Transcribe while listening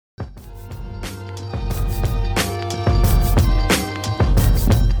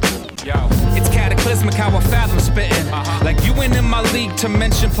how I fathom spitting. Like you ain't in my league to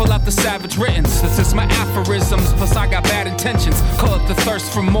mention, pull out the savage writtens. This is my aphorisms, plus I got bad intentions. Call it the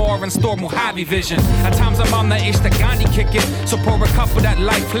thirst for more and store Mojave vision. At times I'm on the Gandhi kick it, so pour a cup of that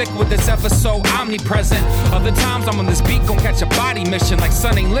life liquid that's ever so omnipresent. Other times I'm on this beat, gon' catch a body mission. Like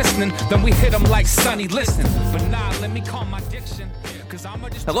Sun ain't listening, then we hit him like Sunny, listen. But nah, let me calm my diction.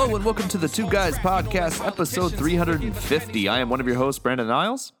 Hello and welcome to the Two Guys Podcast, episode 350. I am one of your hosts, Brandon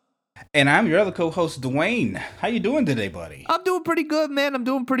Niles. And I'm your other co-host, Dwayne. How you doing today, buddy? I'm doing pretty good, man. I'm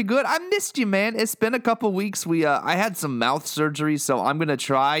doing pretty good. I missed you, man. It's been a couple weeks. I had some mouth surgery, so I'm going to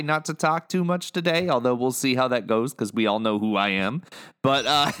try not to talk too much today, although we'll see how that goes because we all know who I am. But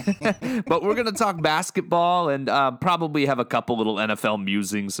but we're going to talk basketball and probably have a couple little NFL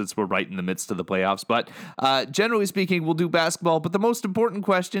musings since we're right in the midst of the playoffs. But generally speaking, we'll do basketball. But the most important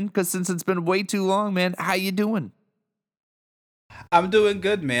question, because since it's been way too long, man, how you doing? I'm doing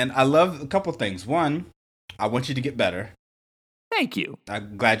good, man. I love a couple things. One, I want you to get better. Thank you.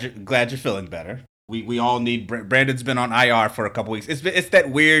 I'm glad you're feeling better. We all need. Brandon's been on IR for a couple weeks. It's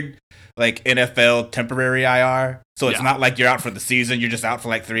that weird like NFL temporary IR. So it's not like you're out for the season. You're just out for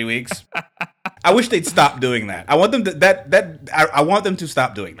like 3 weeks. I wish they'd stop doing that. I want them to I want them to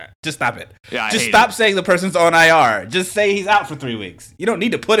stop doing that. Just stop it. Yeah, just stop saying the person's on IR. Just say he's out for 3 weeks. You don't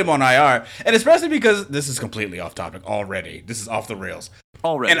need to put him on IR. And especially because this is completely off topic already. This is off the rails.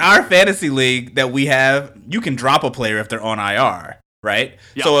 Already. In our fantasy league that we have, you can drop a player if they're on IR, right?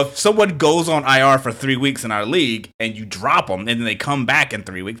 Yep. So if someone goes on IR for 3 weeks in our league and you drop them and then they come back in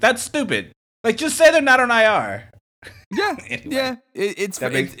 3 weeks, that's stupid. Like, just say they're not on IR. Yeah, Anyway, yeah, it's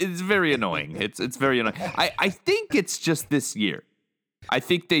very annoying. It's very annoying. I think it's just this year. I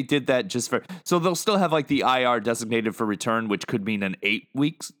think they did that just for so they'll still have like the IR designated for return, which could mean an 8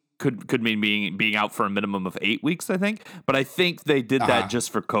 weeks. Could mean being out for a minimum of 8 weeks, I think. But I think they did that just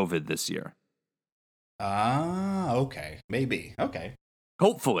for COVID this year. Okay, maybe. Okay,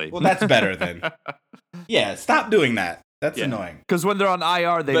 hopefully. Well, that's better then. Yeah, stop doing that. That's annoying. Because when they're on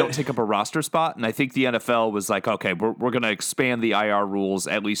IR, they don't take up a roster spot. And I think the NFL was like, okay, we're going to expand the IR rules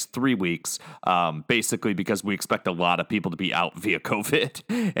at least 3 weeks, basically because we expect a lot of people to be out via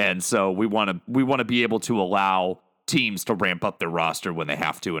COVID. And so we want to be able to allow teams to ramp up their roster when they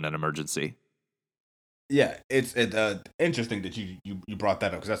have to in an emergency. Yeah, it's interesting that you brought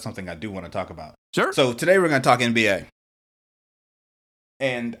that up because that's something I do want to talk about. Sure. So today we're going to talk NBA.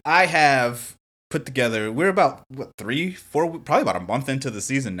 And I have put together, we're about 3-4, probably about a month into the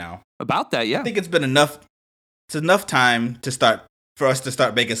season now. About that, yeah. I think it's been enough. It's enough time for us to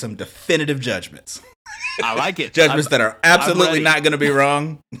start making some definitive judgments. I like it. Judgments that are absolutely not going to be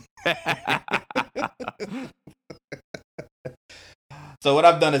wrong. So what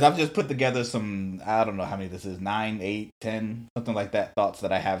I've done is I've just put together some, I don't know how many this is, 9, 8, 10, something like that, thoughts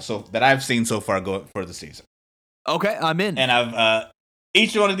that I have that I've seen so far going for the season. Okay, I'm in. And I've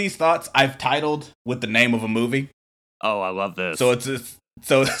each one of these thoughts I've titled with the name of a movie. Oh, I love this. So it's it's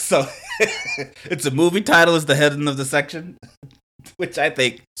a movie title is the heading of the section, which I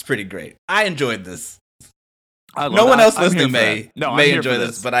think is pretty great. I enjoyed this. No one else listening may enjoy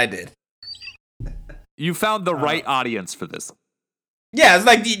this, but I did. You found the right audience for this. Yeah, it's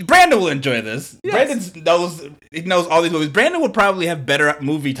like Brandon will enjoy this. Yes. Brandon knows all these movies. Brandon would probably have better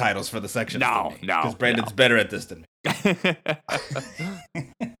movie titles for the section. No, because Brandon's better at this than me.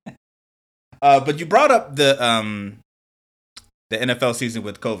 But you brought up the NFL season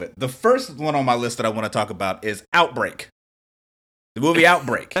with COVID. The first one on my list that I want to talk about is Outbreak. The movie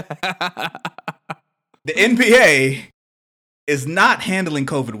Outbreak. The NBA is not handling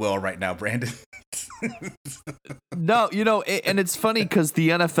COVID well right now, Brandon. No, and it's funny because the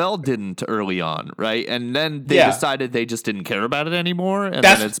NFL didn't early on, right? And then they decided they just didn't care about it anymore, and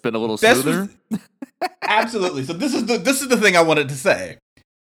then it's been a little smoother. Absolutely. So this is the thing I wanted to say.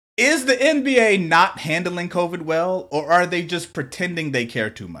 Is the NBA not handling COVID well, or are they just pretending they care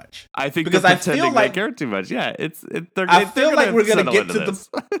too much? I think because I feel like they care too much. Yeah, I feel like we're gonna get to the.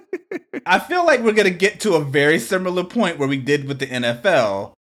 I feel like we're gonna get to a very similar point where we did with the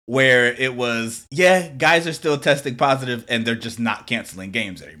NFL, where it was, guys are still testing positive and they're just not canceling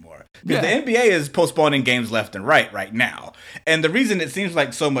games anymore. Because the NBA is postponing games left and right now. And the reason it seems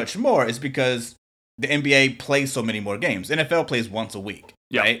like so much more is because the NBA plays so many more games. NFL plays once a week,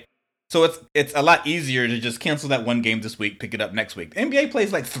 right? So it's a lot easier to just cancel that one game this week, pick it up next week. The NBA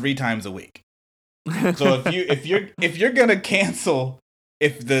plays like 3 times a week. So if you're gonna cancel,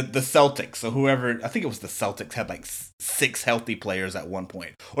 if the Celtics, so whoever, I think it was the Celtics, had like 6 healthy players at one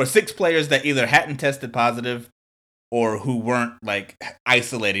point, or 6 players that either hadn't tested positive or who weren't like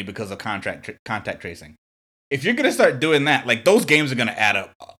isolated because of contact tracing. If you're gonna start doing that, like those games are gonna add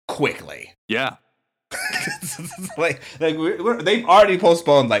up quickly. Yeah. They've already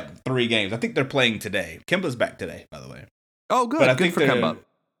postponed like 3 games. I think they're playing today. Kemba's back today, by the way. Oh, good. But I think for Kemba.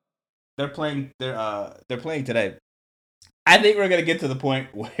 They're playing. They're playing today. I think we're gonna get to the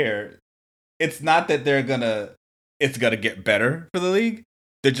point where it's not that it's gonna get better for the league.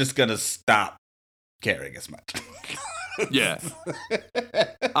 They're just gonna stop caring as much. Yeah,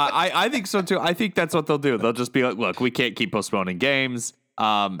 I think so too. I think that's what they'll do. They'll just be like, "Look, we can't keep postponing games.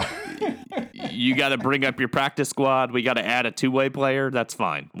 You got to bring up your practice squad. We got to add a 2-way player. That's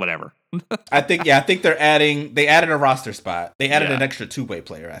fine. Whatever." I think they added a roster spot. They added an extra 2-way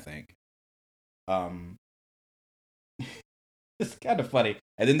player, I think. It's kind of funny.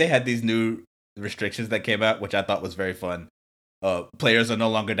 And then they had these new restrictions that came out, which I thought was very fun. Players are no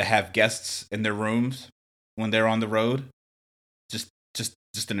longer to have guests in their rooms when they're on the road. Just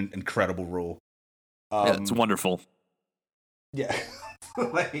an incredible rule. It's wonderful. Yeah.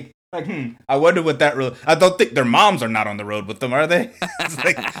 I wonder what that rule. I don't think their moms are not on the road with them, are they?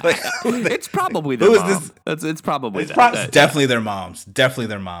 It's probably their mom. It's probably it's definitely their moms. Definitely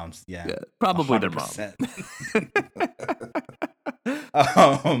their moms. Yeah, probably 100%.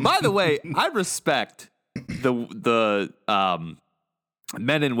 Their mom. By the way, I respect the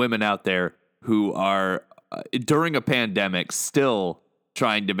men and women out there who are during a pandemic still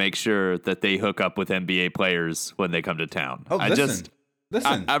trying to make sure that they hook up with NBA players when they come to town.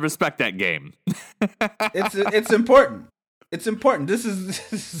 Listen, I respect that game. It's important. It's important. This is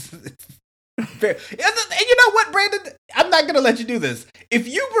fair. And you know what, Brandon? I'm not gonna let you do this. If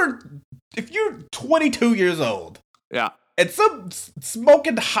you're 22 years old, and some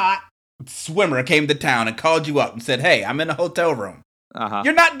smoking hot swimmer came to town and called you up and said, "Hey, I'm in a hotel room."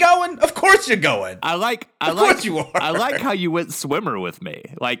 You're not going? Of course you're going. Of course you are. I like how you went swimmer with me.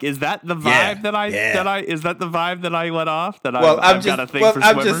 Like, is that the vibe is that the vibe that I let off? That I've got a thing for swimmers?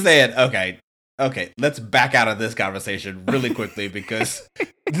 I'm just saying, okay, let's back out of this conversation really quickly because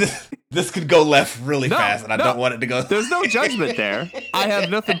this could go left really fast and I don't want it to go. There's no judgment there. I have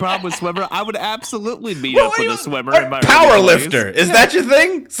nothing problem with swimmer. I would absolutely meet up with a swimmer in my power lifter. Is that your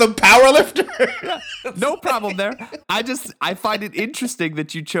thing? Some power lifter? No problem there. I find it interesting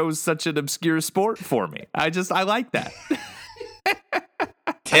that you chose such an obscure sport for me. I like that.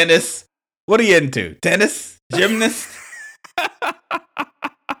 Tennis. What are you into? Tennis? Gymnast?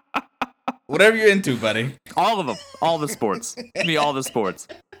 Whatever you're into, buddy. All of them. All the sports. Give me all the sports.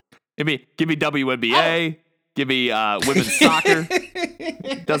 Give me WNBA. Give me women's soccer.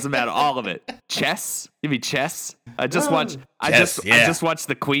 Doesn't matter. All of it. Chess. Give me chess. I just watched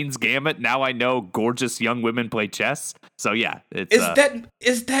the Queen's Gambit. Now I know gorgeous young women play chess. So yeah, it's a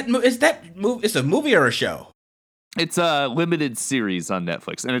movie or a show? It's a limited series on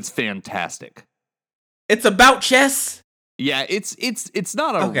Netflix, and it's fantastic. It's about chess. Yeah, it's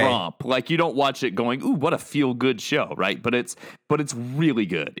not a romp. Like, you don't watch it going, "Ooh, what a feel good show," right? But it's really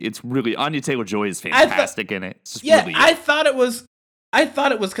good. It's really Anya Taylor-Joy is fantastic in it. I thought it was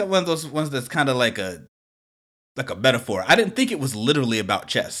one of those ones that's kind of like a metaphor. I didn't think it was literally about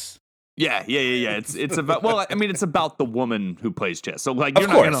chess. Yeah. It's about it's about the woman who plays chess. So like you're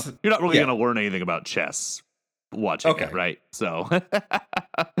not really gonna learn anything about chess watching it, right? So,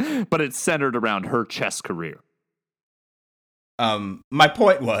 but it's centered around her chess career. My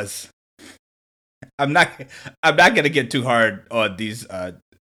point was, I'm not gonna get too hard on these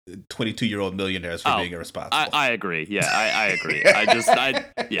 22-year-old millionaires for being irresponsible. I agree. Yeah, I agree.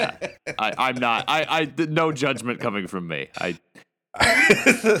 I'm not. No judgment coming from me. I'm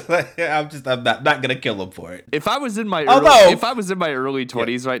not gonna kill them for it. If I was in my early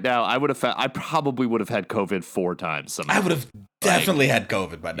 20s right now, I probably would have had COVID 4 times. Somehow. I would have definitely had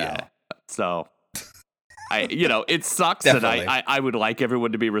COVID by now. Yeah, so. It sucks that I would like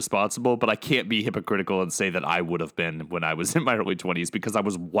everyone to be responsible, but I can't be hypocritical and say that I would have been when I was in my early 20s because I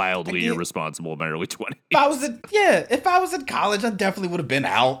was wildly irresponsible in my early 20s. If I was in college, I definitely would have been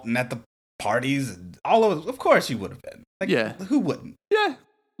out and at the parties and all of. Of course, you would have been. Who wouldn't? Yeah.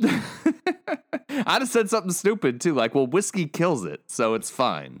 I'd have said something stupid too, like, "Well, whiskey kills it, so it's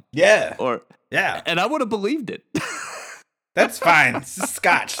fine." Yeah. And I would have believed it. That's fine. It's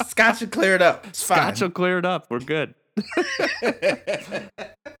Scotch. Scotch will clear it up. It's fine. Scotch will clear it up. We're good.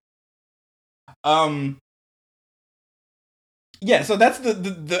 Yeah, so that's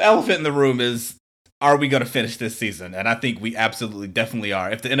the elephant in the room is, are we going to finish this season? And I think we absolutely definitely are.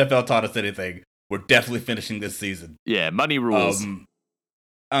 If the NFL taught us anything, we're definitely finishing this season. Yeah, money rules.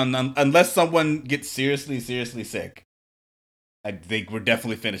 Unless someone gets seriously sick, I think we're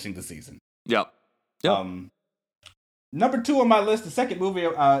definitely finishing the season. Yep. Number 2 on my list, the second movie,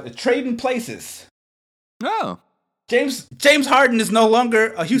 Trading Places. Oh. James Harden is no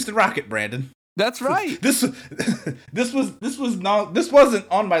longer a Houston Rocket, Brandon. That's right. This wasn't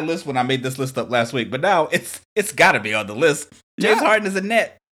on my list when I made this list up last week, but now it's got to be on the list. James Harden is a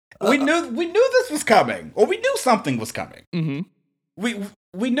net. We knew this was coming, or we knew something was coming. Mm-hmm.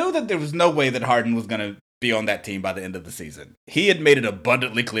 We knew that there was no way that Harden was going to be on that team by the end of the season. He had made it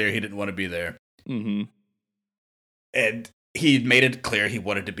abundantly clear he didn't want to be there. Mm-hmm. And he made it clear he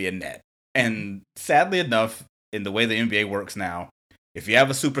wanted to be a net. And sadly enough, in the way the NBA works now, if you have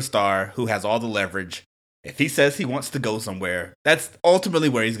a superstar who has all the leverage, if he says he wants to go somewhere, that's ultimately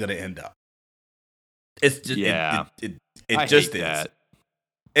where he's going to end up. It's just it just is. That.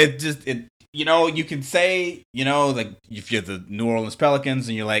 It just you can say, like if you're the New Orleans Pelicans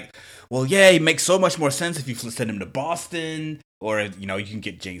and you're like, well, yeah, it makes so much more sense if you send him to Boston, or you can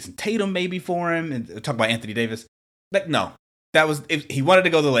get Jason Tatum maybe for him, and talk about Anthony Davis. Like, no, that was if he wanted to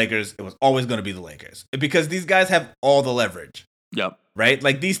go to the Lakers, it was always going to be the Lakers because these guys have all the leverage. Yep. Right?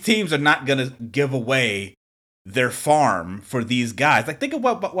 Like, these teams are not going to give away their farm for these guys. Like, think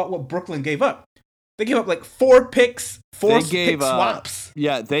about what Brooklyn gave up. They gave up like 4 picks, 4 pick swaps.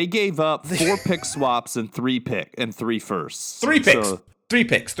 Yeah, they gave up 4 pick swaps and 3 firsts. 3 picks. So, 3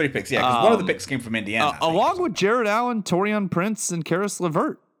 picks. Yeah, because one of the picks came from Indiana. Along with Jared Allen, Taurean Prince, and Karis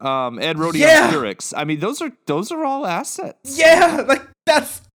LeVert. Ed Rodion. I mean, those are all assets. Yeah, like,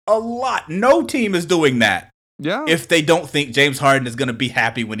 that's a lot. No team is doing that. Yeah. If they don't think James Harden is going to be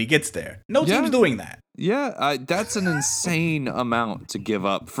happy when he gets there. No team's doing that. Yeah, that's an insane amount to give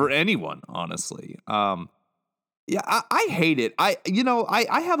up for anyone, honestly. I hate it. I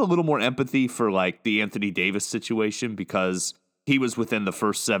have a little more empathy for like the Anthony Davis situation because he was within the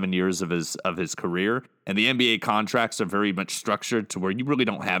first 7 years of his career, and the NBA contracts are very much structured to where you really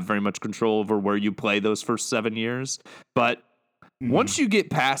don't have very much control over where you play those first 7 years. But once you get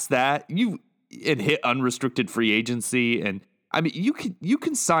past that, and hit unrestricted free agency, and I mean, you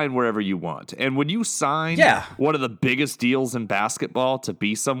can sign wherever you want. And when you sign one of the biggest deals in basketball to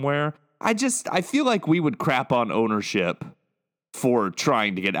be somewhere, I feel like we would crap on ownership for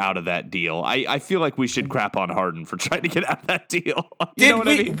trying to get out of that deal. I feel like we should crap on Harden for trying to get out of that deal. You know what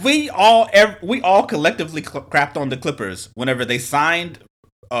I mean? We all collectively crapped on the Clippers whenever they signed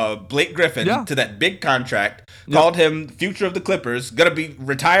Blake Griffin to that big contract, called him future of the Clippers, gonna be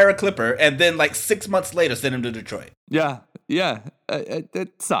retire a Clipper, and then like 6 months later send him to Detroit. Yeah.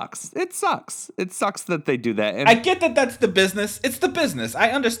 It sucks. It sucks that they do that. And I get that that's the business. It's the business.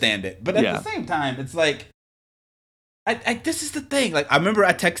 I understand it, but at the same time, it's like, this is the thing. Like, I remember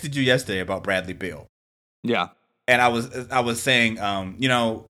I texted you yesterday about Bradley Beal. Yeah, and I was saying,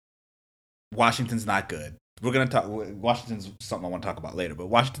 Washington's not good. We're going to talk. Washington's something I want to talk about later, but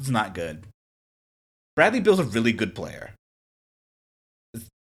Washington's not good. Bradley Beal's a really good player.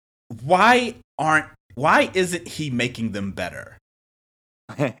 Why isn't he making them better?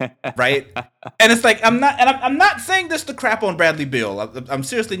 Right? And it's like, I'm not saying this to crap on Bradley Beal. I'm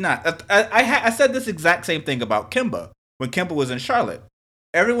seriously not. I said this exact same thing about Kemba when Kemba was in Charlotte.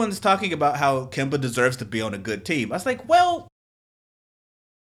 Everyone's talking about how Kemba deserves to be on a good team. I was like, well,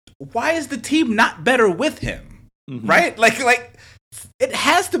 why is the team not better with him? Mm-hmm. Right? Like it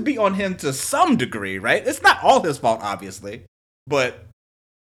has to be on him to some degree, right? It's not all his fault, obviously, but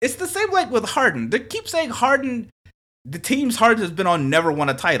it's the same like with Harden. They keep saying Harden, the teams Harden has been on never won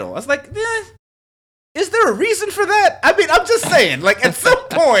a title. I was like, is there a reason for that? I mean, I'm just saying, like, at some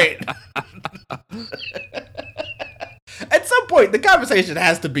point, the conversation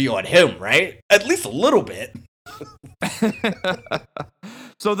has to be on him, right? At least a little bit.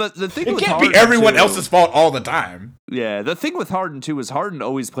 So the thing it with can't Harden be everyone too, else's fault all the time. Yeah, the thing with Harden too is Harden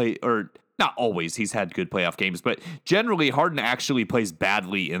always not always, he's had good playoff games, but generally Harden actually plays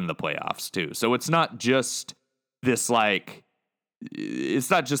badly in the playoffs too. So it's not just this like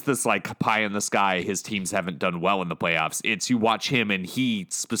pie in the sky, his teams haven't done well in the playoffs. It's you watch him and he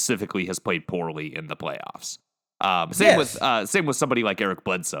specifically has played poorly in the playoffs. Same with somebody like Eric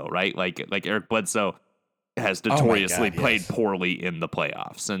Bledsoe, right? Like Eric Bledsoe has notoriously played poorly in the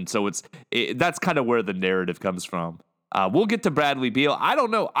playoffs. And so that's kind of where the narrative comes from. We'll get to Bradley Beal. I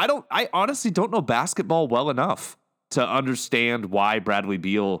don't know. I honestly don't know basketball well enough to understand why Bradley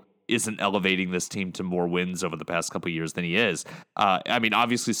Beal isn't elevating this team to more wins over the past couple of years than he is. I mean,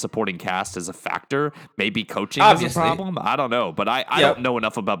 obviously supporting cast is a factor. Maybe coaching is a problem. I don't know, but I don't know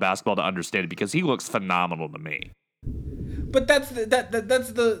enough about basketball to understand it because he looks phenomenal to me. But that's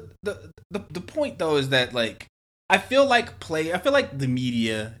the point though, is that like I feel like the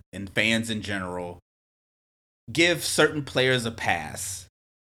media and fans in general give certain players a pass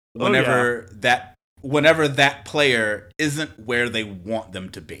whenever that player isn't where they want them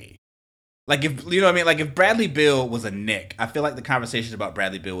to be. Like if you know what I mean, like if Bradley Beal was a Knick, I feel like the conversation about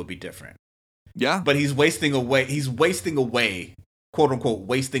Bradley Beal would be different. Yeah. But he's wasting away, quote unquote,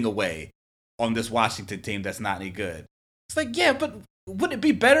 wasting away on this Washington team that's not any good. It's like, yeah, but wouldn't it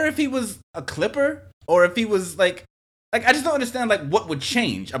be better if he was a Clipper? Or if he was like I just don't understand like what would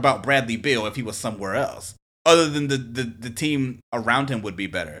change about Bradley Beal if he was somewhere else, other than the team around him would be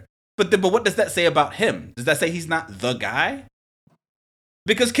better. But what does that say about him? Does that say he's not the guy?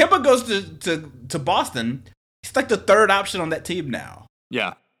 Because Kemba goes to Boston, he's like the third option on that team now.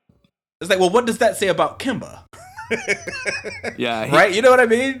 Yeah. It's like, well, what does that say about Kemba? Yeah. Right? You know what I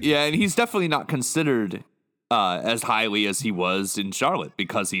mean? Yeah, and he's definitely not considered as highly as he was in Charlotte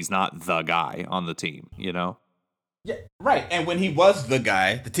because he's not the guy on the team, you know? Yeah, right. And when he was the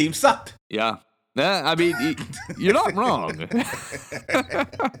guy, the team sucked. Yeah. I mean, you're not wrong. Look,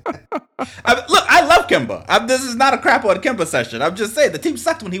 I love Kemba. This is not a crap on Kemba session. I'm just saying the team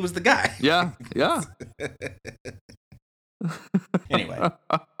sucked when he was the guy. Yeah. Anyway,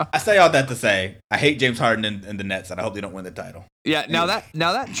 I say all that to say I hate James Harden and the Nets, and I hope they don't win the title. Yeah. Now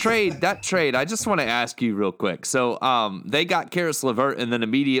that trade, I just want to ask you real quick. So, they got Karis LeVert, and then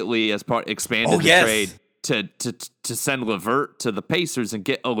immediately as part expanded the trade to send LeVert to the Pacers and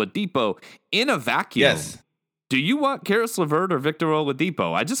get Oladipo in a vacuum. Yes. Do you want Karis LeVert or Victor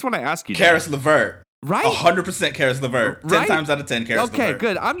Oladipo? I just want to ask you. Karis LeVert. Right? 100% Karis LeVert. 10 times out of 10 Karis LeVert. Okay,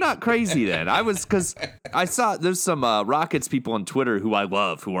 good. I'm not crazy then. Because I saw there's some Rockets people on Twitter who I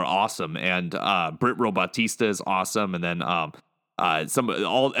love, who are awesome. And Britt Robatista is awesome. And then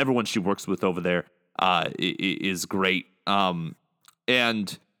everyone she works with over there is great.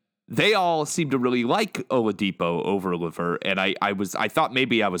 And they all seem to really like Oladipo over LeVert, and I thought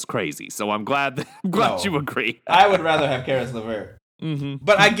maybe I was crazy, so I'm glad you agree. I would rather have Karis LeVert,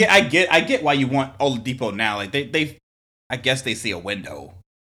 but I get why you want Oladipo now. Like I guess they see a window.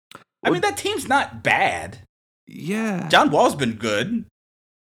 I mean, that team's not bad. Yeah, John Wall's been good.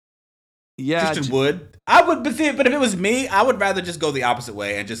 Yeah, Christian Wood. I would, but if it was me, I would rather just go the opposite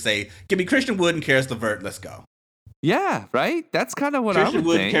way and just say, give me Christian Wood and Karis LeVert. Let's go. Yeah, right? That's kind of what I would think.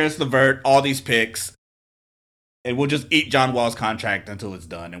 Christian Wood, Karis LeVert, all these picks, and we'll just eat John Wall's contract until it's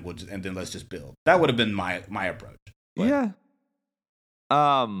done, and then let's just build. That would have been my approach. But. Yeah.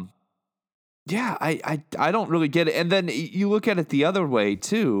 Yeah, I don't really get it. And then you look at it the other way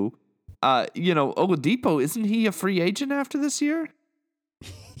too. Oladipo, isn't he a free agent after this year?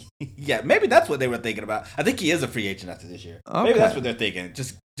 Yeah, maybe that's what they were thinking about. I think he is a free agent after this year. Okay. Maybe that's what they're thinking.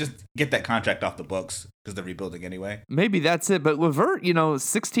 Just get that contract off the books because they're rebuilding anyway. Maybe that's it. But LeVert,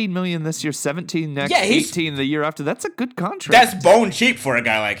 $16 million this year, 17 next, 18 the year after. That's a good contract. That's bone cheap for a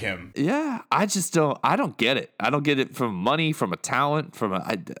guy like him. Yeah, I don't get it. I don't get it from money, from a talent, from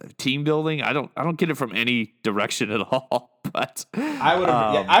a team building. I don't get it from any direction at all. But I would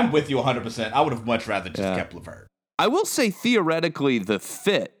have. I'm with you 100%. I would have much rather just kept LeVert. I will say theoretically the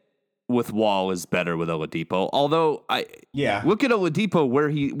fit with Wall is better with Oladipo. Although look at Oladipo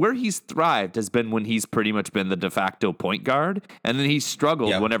where he's thrived has been when he's pretty much been the de facto point guard, and then he's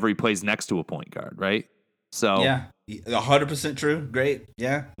struggled whenever he plays next to a point guard, right? So 100% true. Great,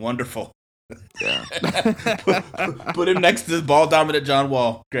 yeah, wonderful. Yeah, put him next to the ball dominant John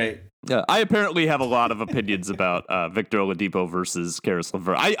Wall. Great. Yeah, I apparently have a lot of opinions about Victor Oladipo versus Karis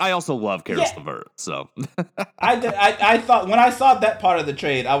LeVert. I also love Karis LeVert, so I thought when I saw that part of the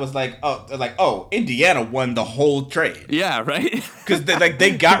trade, I was like, Indiana won the whole trade. Yeah, right. Because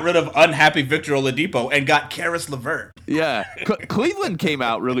they got rid of unhappy Victor Oladipo and got Karis LeVert. Yeah, Cleveland came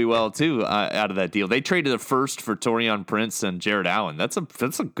out really well too out of that deal. They traded a first for Taurean Prince and Jared Allen. That's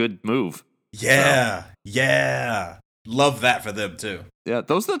a good move. Yeah, yeah. Love that for them too. Yeah,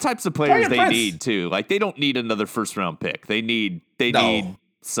 those are the types of players they need too. Like they don't need another first round pick. They need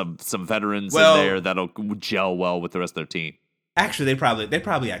some veterans in there that'll gel well with the rest of their team. Actually, they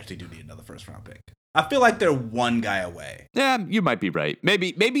probably actually do need another first round pick. I feel like they're one guy away. Yeah, you might be right.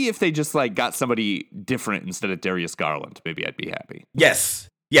 Maybe if they just got somebody different instead of Darius Garland, maybe I'd be happy. Yes.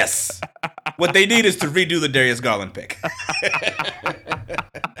 What they need is to redo the Darius Garland pick.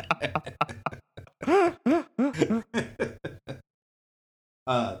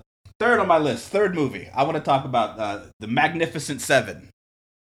 Third on my list, third movie. I want to talk about The Magnificent Seven.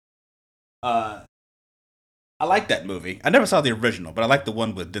 I like that movie. I never saw the original, but I like the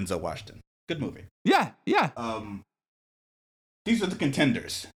one with Denzel Washington. Good movie. Yeah. These are the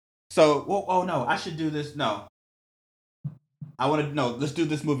contenders. So, no, I should do this. No. Let's do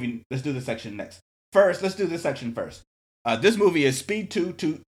this movie. Let's do this section next. Let's do this section first. This movie is Speed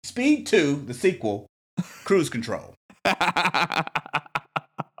 2, the sequel, Cruise Control.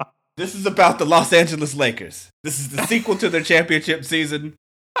 This is about the Los Angeles Lakers. This is the sequel to their championship season,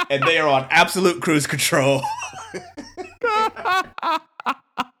 and they are on absolute cruise control.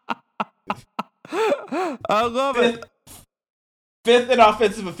 I love it. Fifth in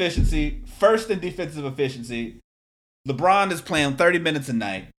offensive efficiency, first in defensive efficiency. LeBron is playing 30 minutes a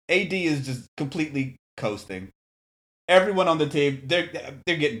night. AD is just completely coasting. Everyone on the team, they're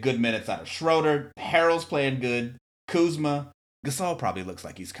getting good minutes out of Schroeder. Harrell's playing good. Kuzma. Gasol probably looks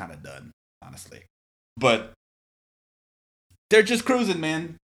like he's kind of done, honestly. But they're just cruising,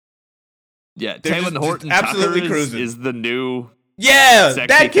 man. Yeah, Taylor Horton absolutely cruising. Is the new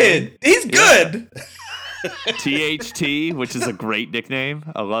that kid. He's good. THT, which is a great nickname.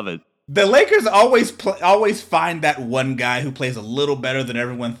 I love it. The Lakers always find that one guy who plays a little better than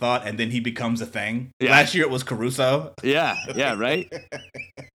everyone thought, and then he becomes a thing. Yeah. Last year it was Caruso. Yeah, right?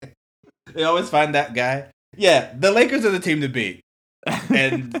 They always find that guy. Yeah, the Lakers are the team to beat.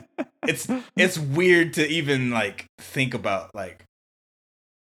 And it's weird to even like think about like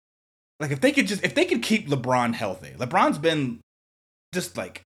if they could keep LeBron healthy. LeBron's been just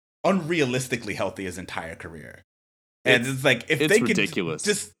like unrealistically healthy his entire career. And it's like if they could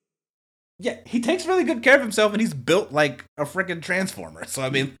ridiculous. He takes really good care of himself, and he's built like a freaking transformer. So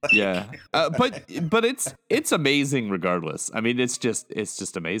I mean, but it's amazing regardless. I mean, it's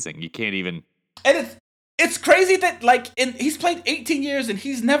just amazing. You can't even. And it's crazy that like he's played 18 years, and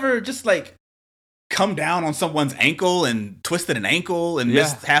he's never just like come down on someone's ankle and twisted an ankle and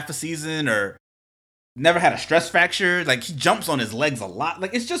missed half a season, or never had a stress fracture. Like he jumps on his legs a lot.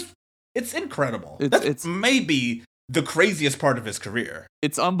 Like it's incredible. That's maybe the craziest part of his career.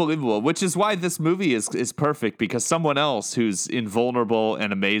 It's unbelievable, which is why this movie is perfect, because someone else who's invulnerable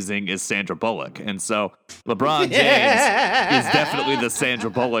and amazing is Sandra Bullock. And so LeBron James is definitely the Sandra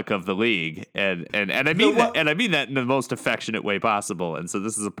Bullock of the league. And I mean that in the most affectionate way possible. And so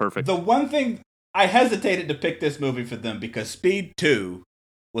this is a perfect. The one thing I hesitated to pick this movie for them because Speed 2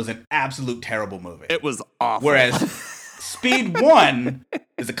 was an absolute terrible movie. It was awful. Whereas Speed 1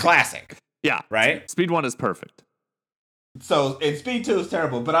 is a classic. Yeah. Right? Speed 1 is perfect. So, and Speed 2 is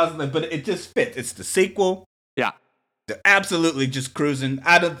terrible, but but it just fits. It's the sequel. Yeah. They're absolutely just cruising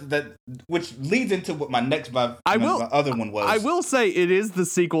out of that, which leads into what my other one was. I will say it is the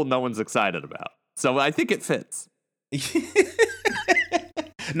sequel no one's excited about. So I think it fits.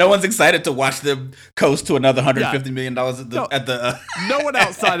 No one's excited to watch them coast to another $150 million at the no one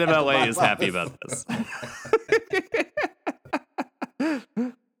outside of LA is happy about this.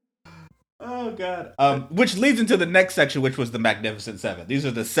 Oh God. Which leads into the next section, which was the Magnificent Seven. These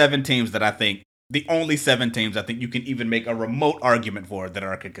are the 7 teams that I think, the only 7 teams I think you can even make a remote argument for that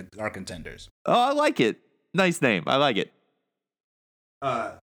are contenders. Oh, I like it. Nice name. I like it.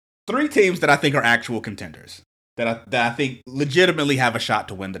 3 teams that I think are actual contenders. That I think legitimately have a shot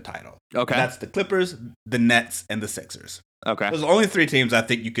to win the title. Okay. That's the Clippers, the Nets, and the Sixers. Okay. Those are the only 3 teams I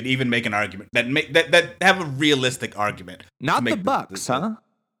think you could even make an argument that have a realistic argument. Not the Bucks, huh?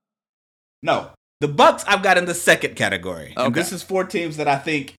 No. The Bucks I've got in the second category. Okay. And this is 4 teams that I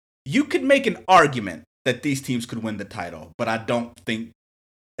think you could make an argument that these teams could win the title, but I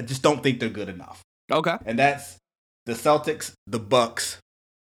just don't think they're good enough. Okay. And that's the Celtics, the Bucks,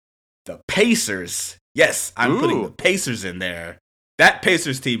 the Pacers. Yes, I'm putting the Pacers in there. That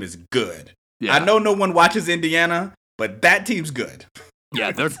Pacers team is good. Yeah. I know no one watches Indiana, but that team's good.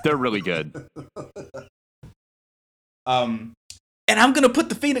 Yeah, they're really good. And I'm gonna put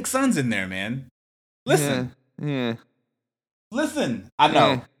the Phoenix Suns in there, man. Listen. Yeah. Listen. I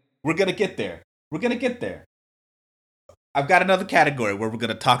know. We're gonna get there. I've got another category where we're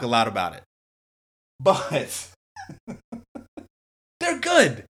gonna talk a lot about it. But they're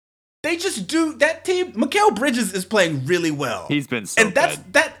good. They just do that team. Mikal Bridges is playing really well. He's been so good.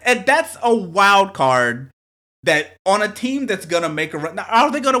 And that's a wild card that on a team that's gonna make a run. Now,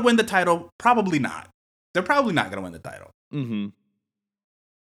 are they gonna win the title? Probably not. They're probably not gonna win the title. Mm-hmm.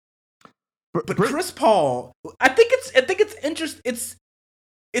 But Chris Paul, I think it's interesting.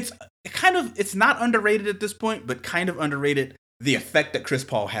 It's not underrated at this point, but kind of underrated the effect that Chris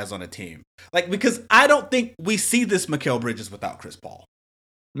Paul has on a team. Like, because I don't think we see this Mikal Bridges without Chris Paul.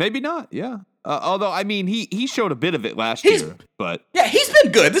 Maybe not, yeah. Although, I mean, he showed a bit of it last year, but... Yeah, he's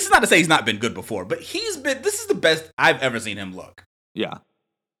been good. This is not to say he's not been good before, but this is the best I've ever seen him look. Yeah.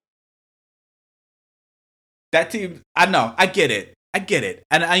 That team, I know, I get it.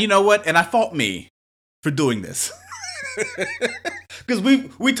 And you know what? And I fault me for doing this. Because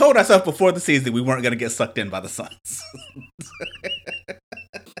we told ourselves before the season we weren't going to get sucked in by the Suns.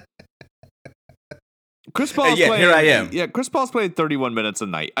 Chris Paul's playing, here I am. Yeah, Chris Paul's playing 31 minutes a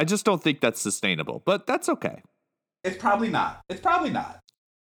night. I just don't think that's sustainable, but that's okay. It's probably definitely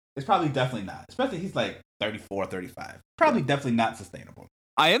not. Especially he's like 34, 35. Definitely not sustainable.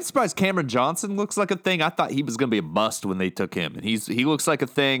 I am surprised Cameron Johnson looks like a thing. I thought he was going to be a bust when they took him, and he looks like a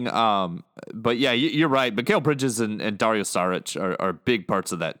thing. But yeah, you're right. Mikal Bridges and Dario Saric are big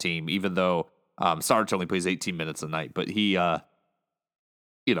parts of that team, even though Saric only plays 18 minutes a night. But he,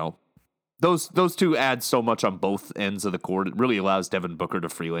 those two add so much on both ends of the court. It really allows Devin Booker to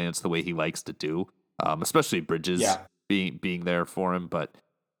freelance the way he likes to do, especially Bridges being there for him. But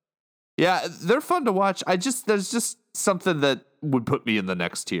yeah, they're fun to watch. There's just something that would put me in the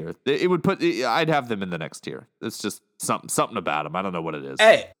next tier. I'd have them in the next tier. It's just something about them. I don't know what it is.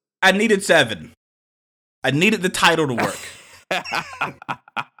 Hey, I needed 7. I needed the title to work.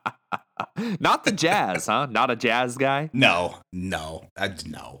 Not the Jazz, huh? Not a Jazz guy? No. No, not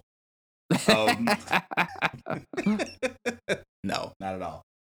at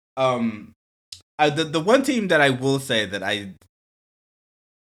all. The one team that I will say that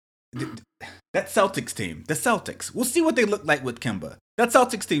that Celtics team, the Celtics. We'll see what they look like with Kemba. That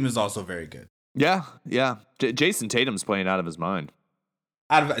Celtics team is also very good. Yeah. Jason Tatum's playing out of his mind.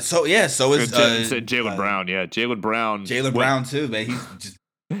 So is Jaylen Brown. Yeah, Jaylen Brown. Jaylen Brown too, man. He's just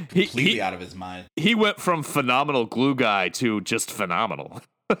completely out of his mind. He went from phenomenal glue guy to just phenomenal.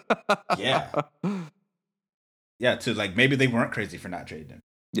 Yeah. To like maybe they weren't crazy for not trading him.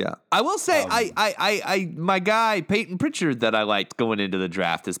 Yeah, I will say, I my guy Peyton Pritchard that I liked going into the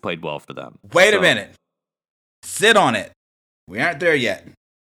draft has played well for them. Wait a minute, sit on it. We aren't there yet.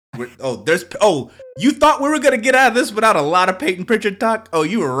 You thought we were gonna get out of this without a lot of Peyton Pritchard talk? Oh,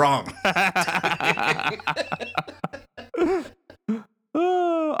 you were wrong.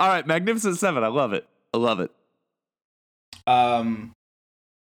 All right, Magnificent Seven. I love it.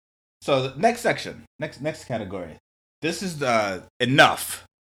 So the next section, next category. This is Enough,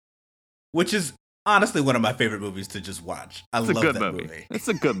 which is honestly one of my favorite movies to just watch. I love that movie. It's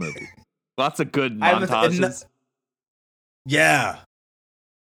a good movie. Lots of good montages. Yeah.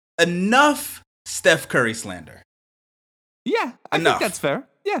 Enough Steph Curry slander. Yeah, I think that's fair.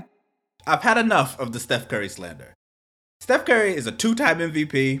 Yeah. I've had enough of the Steph Curry slander. Steph Curry is a 2-time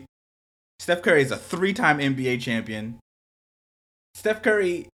MVP. Steph Curry is a 3-time NBA champion. Steph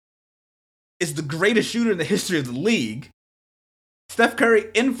Curry is the greatest shooter in the history of the league. Steph Curry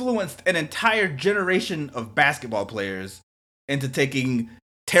influenced an entire generation of basketball players into taking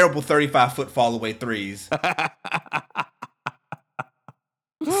terrible 35-foot fall-away threes.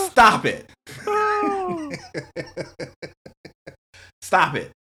 Stop it. Stop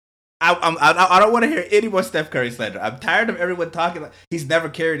it. I don't want to hear any more Steph Curry slander. I'm tired of everyone talking like he's never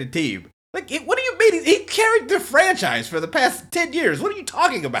carried a team. Like, what do you mean? He carried the franchise for the past 10 years. What are you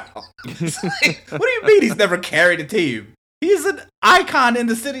talking about? What do you mean he's never carried a team? He's an icon in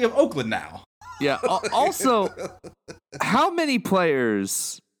the city of Oakland now. Yeah. Also, how many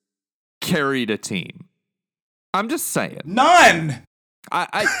players carried a team? I'm just saying. None.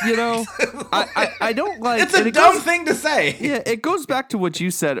 I don't like. It's a dumb thing to say. Yeah, it goes back to what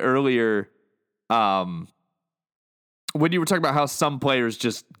you said earlier. When you were talking about how some players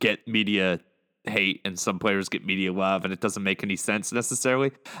just get media hate and some players get media love, and it doesn't make any sense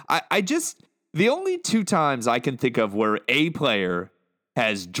necessarily. The only 2 times I can think of where a player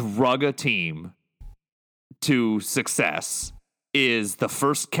has drug a team to success is the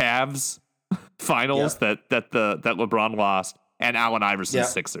first Cavs finals that LeBron lost, and Allen Iverson's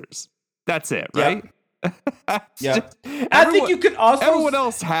Sixers. That's it, right? Yeah. I think you could also. Everyone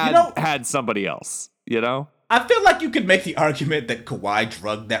else had somebody else, I feel like you could make the argument that Kawhi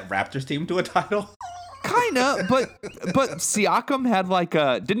drugged that Raptors team to a title. Kinda, but Siakam had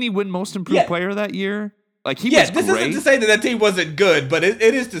didn't he win Most Improved Player that year? Like he was great. This isn't to say that team wasn't good, but it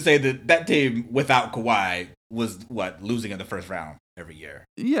is to say that team without Kawhi was losing in the first round every year.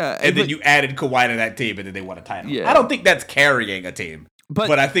 Yeah, and then you added Kawhi to that team, and then they won a title. Yeah. I don't think that's carrying a team,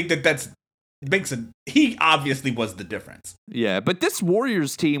 but I think that's he obviously was the difference. Yeah, but this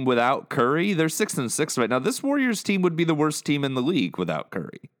Warriors team without Curry, they're 6-6 right now. This Warriors team would be the worst team in the league without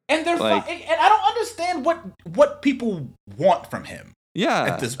Curry. And they're and I don't understand what people want from him. Yeah,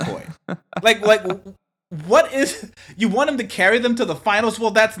 at this point, like what is you want him to carry them to the finals?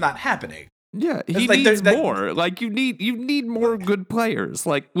 Well, that's not happening. Yeah, he needs more. Like you need more good players.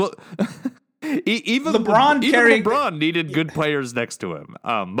 Like even LeBron needed good players next to him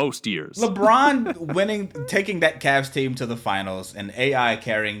most years. LeBron taking that Cavs team to the finals, and AI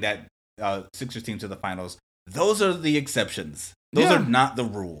carrying that Sixers team to the finals. Those are the exceptions. Those are not the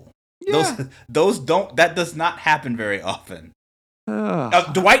rule. Yeah. Those don't. That does not happen very often.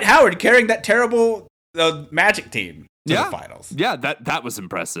 Dwight Howard carrying that terrible Magic team to the finals. Yeah, that was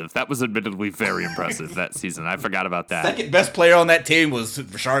impressive. That was admittedly very impressive that season. I forgot about that. Second best player on that team was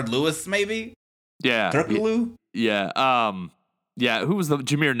Rashard Lewis, maybe. Yeah, Turkoglu. Yeah. Yeah, who was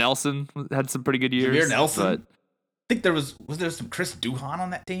Jameer Nelson had some pretty good years. Jameer Nelson? But, I think was there some Chris Duhon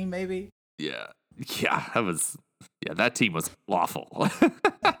on that team, maybe? Yeah, that team was awful.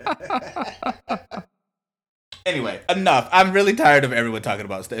 Anyway, enough. I'm really tired of everyone talking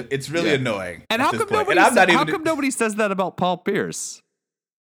about stuff. It's really annoying. And how come nobody says that about Paul Pierce?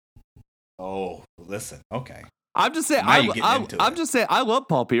 Oh, listen. Okay. I'm just saying. I'm just saying. I love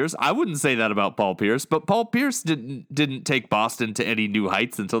Paul Pierce. I wouldn't say that about Paul Pierce, but Paul Pierce didn't take Boston to any new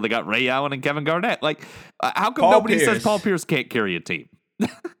heights until they got Ray Allen and Kevin Garnett. Like, how come nobody says Paul Pierce can't carry a team?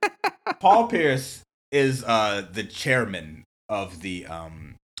 Paul Pierce is the chairman of the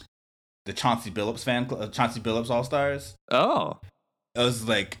Chauncey Billups Chauncey Billups All Stars. Oh, it was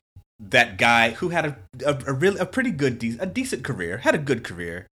like that guy who had a pretty good, decent career, had a good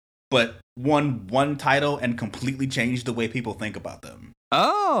career, but won one title and completely changed the way people think about them.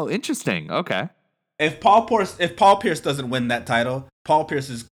 Oh, interesting. Okay. If Paul Pierce doesn't win that title, Paul Pierce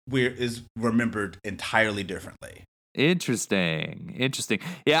is remembered entirely differently. Interesting.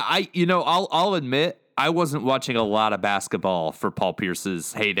 Yeah, I'll admit I wasn't watching a lot of basketball for Paul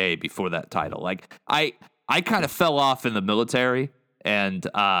Pierce's heyday before that title. Like I kind of fell off in the military and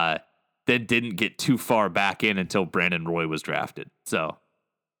then didn't get too far back in until Brandon Roy was drafted. So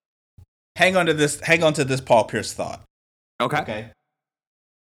hang on to this Paul Pierce thought. Okay.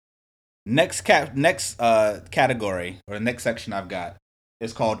 Next category or the next section I've got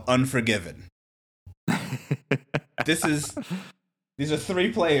is called Unforgiven. These are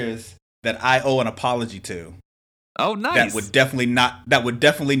 3 players that I owe an apology to. Oh, nice. That would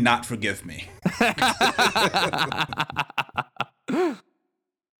definitely not forgive me.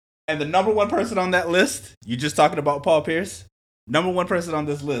 And the number 1 person on that list, you just talking about Paul Pierce. Number 1 person on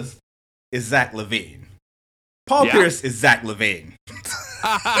this list is Zach LaVine. Paul Pierce is Zach LaVine.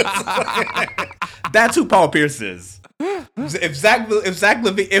 That's who Paul Pierce is. If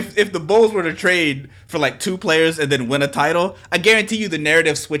the Bulls were to trade for like 2 players and then win a title, I guarantee you the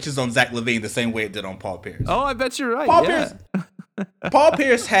narrative switches on Zach LaVine the same way it did on Paul Pierce. Oh, I bet you're right. Paul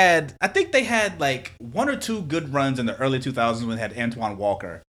Pierce had, I think they had like 1 or 2 good runs in the early 2000s when they had Antoine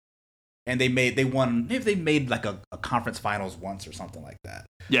Walker, and they won. Maybe they made like a conference finals once or something like that.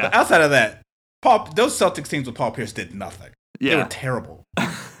 Yeah. But outside of that, those Celtics teams with Paul Pierce did nothing. Yeah. They were terrible.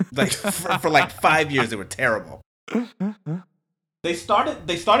 Like for like 5 years, they were terrible. They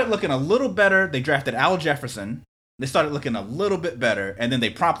started looking a little better. They drafted Al Jefferson. They started looking a little bit better, and then they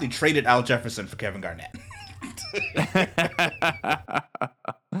promptly traded Al Jefferson for Kevin Garnett.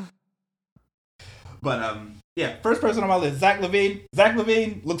 But first person on my list, Zach LaVine. Zach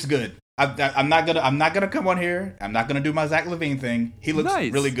LaVine looks good. I'm not gonna come on here. I'm not gonna do my Zach LaVine thing. He looks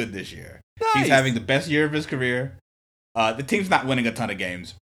really good this year. Nice. He's having the best year of his career. The team's not winning a ton of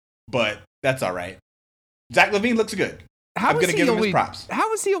games, but that's all right. Zach LaVine looks good. I'm going to give him his props.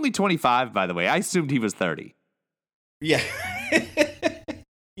 How is he only 25, by the way? I assumed he was 30. Yeah.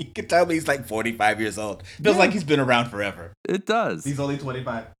 You can tell me he's like 45 years old. Feels like he's been around forever. It does. He's only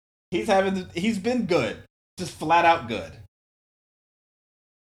 25. He's been good. Just flat out good.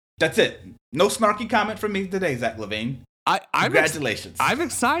 That's it. No snarky comment from me today, Zach LaVine. Congratulations. I'm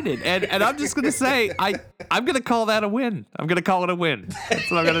excited. And I'm just going to say, I'm going to call that a win. I'm going to call it a win.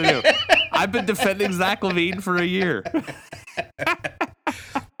 That's what I'm going to do. I've been defending Zach LaVine for a year.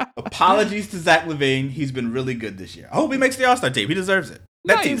 Apologies to Zach LaVine. He's been really good this year. I hope he makes the All-Star team. He deserves it.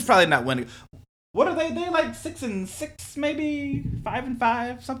 That team's probably not winning. What are they? They're like 6-6, maybe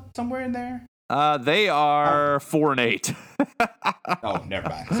 5-5, somewhere in there. They are 4-8. Oh, never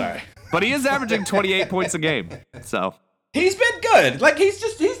mind. Sorry. But he is averaging 28 points a game. So he's been good. Like he's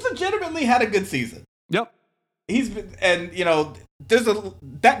legitimately had a good season. Yep. He's been, and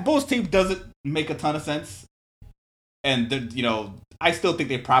that Bulls team doesn't make a ton of sense. And I still think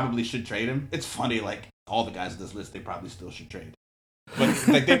they probably should trade him. It's funny, like all the guys on this list, they probably still should trade. But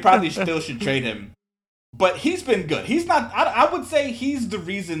like they probably still should trade him. But he's been good. He's not. I would say he's the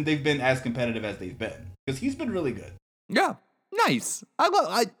reason they've been as competitive as they've been because he's been really good. Yeah, nice.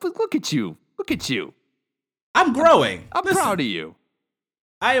 Look at you. Look at you. I'm growing. I'm proud of you.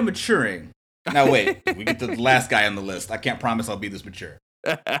 I am maturing. Now wait, we get to the last guy on the list. I can't promise I'll be this mature.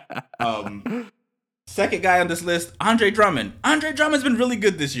 Second guy on this list, Andre Drummond. Andre Drummond's been really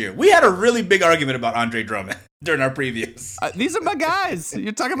good this year. We had a really big argument about Andre Drummond during our previews. These are my guys.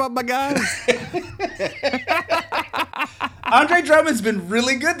 You're talking about my guys. Andre Drummond's been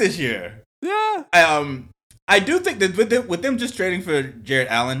really good this year. Yeah. I do think that with them just trading for Jarrett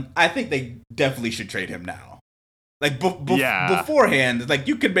Allen, I think they definitely should trade him now. Like beforehand, like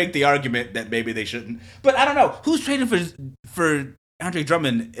you could make the argument that maybe they shouldn't. But I don't know. Who's trading for Andre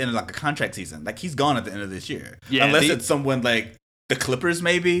Drummond in like a contract season? Like he's gone at the end of this year. Yeah, unless it's someone like The Clippers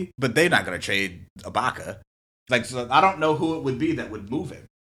maybe, but they're not going to trade Ibaka. Like, so I don't know who it would be that would move him.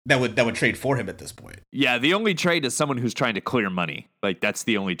 That would trade for him at this point. Yeah, the only trade is someone who's trying to clear money. Like, that's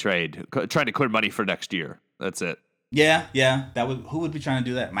the only trade. Trying to clear money for next year. That's it. Yeah. Who would be trying to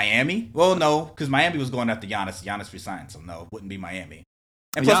do that? Miami? Well, no, because Miami was going after Giannis. Giannis resigned, so no, it wouldn't be Miami.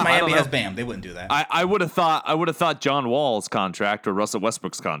 And plus, Miami has Bam. They wouldn't do that. I would have thought John Wall's contract or Russell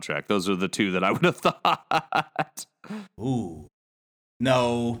Westbrook's contract. Those are the two that I would have thought. Ooh,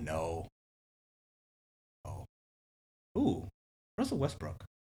 no. Ooh, Russell Westbrook.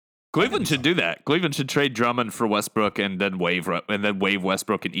 Cleveland should do that. Cleveland should trade Drummond for Westbrook and then waive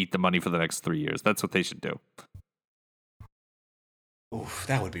Westbrook and eat the money for the next 3 years. That's what they should do. Oof,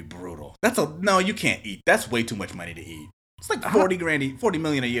 that would be brutal. No, you can't eat. That's way too much money to eat. It's like $40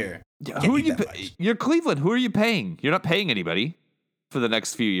 million a year. Who are you? You're Cleveland. Who are you paying? You're not paying anybody for the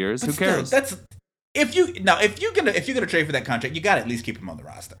next few years. Who cares? If you're gonna trade for that contract, you got to at least keep him on the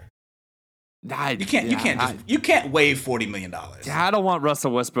roster. You can't waive $40 million. I don't want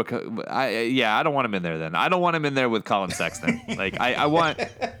Russell Westbrook. I don't want him in there. Then I don't want him in there with Colin Sexton. Like I want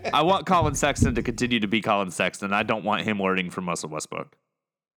Colin Sexton to continue to be Colin Sexton. I don't want him learning from Russell Westbrook.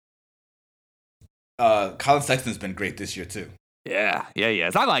 Colin Sexton's been great this year too. Yeah.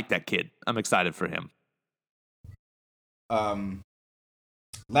 I like that kid. I'm excited for him.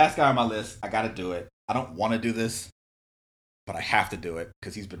 Last guy on my list. I got to do it. I don't want to do this, but I have to do it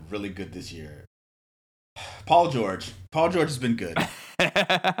because he's been really good this year. Paul George. Paul George has been good.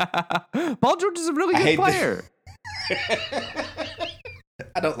 Paul George is a really good player.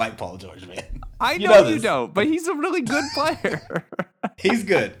 I don't like Paul George, man. I know you don't, but he's a really good player. He's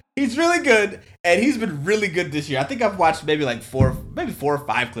good. He's really good, and he's been really good this year. I think I've watched maybe 4 or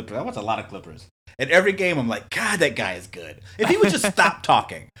 5 Clippers. I watched a lot of Clippers. And every game, I'm like, God, that guy is good. If he would just stop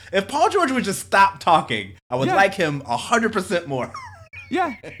talking. If Paul George would just stop talking, I would like him 100% more.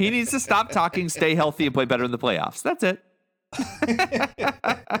 Yeah, he needs to stop talking, stay healthy, and play better in the playoffs. That's it.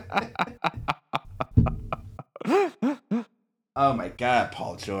 Oh, my God,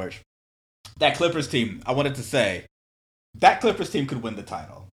 Paul George. That Clippers team, I wanted to say, that Clippers team could win the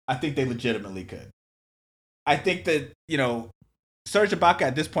title. I think they legitimately could. I think that, Serge Ibaka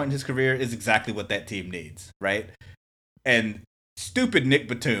at this point in his career is exactly what that team needs, right? And stupid Nick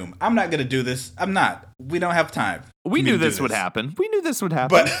Batum. I'm not going to do this. I'm not. We don't have time. We knew this would happen. But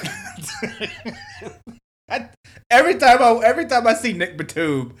every time I see Nick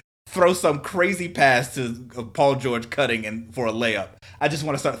Batum throw some crazy pass to Paul George cutting and for a layup, I just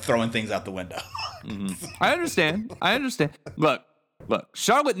want to start throwing things out the window. Mm-hmm. I understand. Look,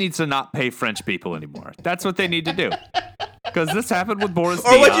 Charlotte needs to not pay French people anymore. That's what they need to do. Because this happened with Boris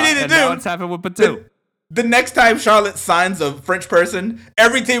Diaw, what you need to do, now it's happened with Batum. The next time Charlotte signs a French person,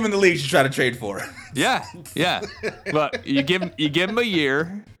 every team in the league should try to trade for her. Yeah. Look, you give him a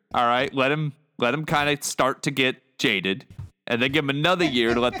year, all right. Let him kind of start to get jaded, and then give him another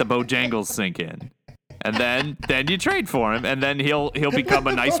year to let the Bojangles sink in, and then you trade for him, and then he'll become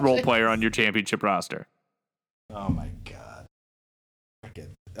a nice role player on your championship roster. Oh my God!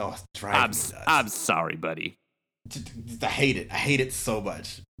 It's driving me nuts. I'm sorry, buddy. I hate it. I hate it so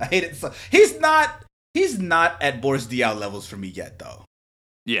much. I hate it so. He's not at Boris Diaw levels for me yet, though.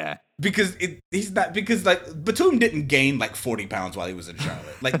 Yeah. Because Batum didn't gain 40 pounds while he was in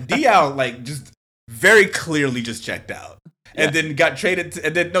Charlotte. Diaw just very clearly just checked out. Yeah. And then got traded he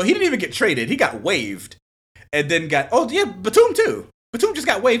didn't even get traded. He got waived. And then Batum too. Batum just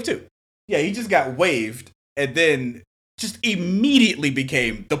got waived too. Yeah, he just got waived and then just immediately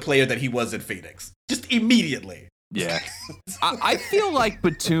became the player that he was in Phoenix. Just immediately. Yeah. I feel like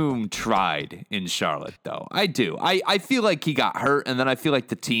Batum tried in Charlotte, though. I do. I feel like he got hurt, and then I feel like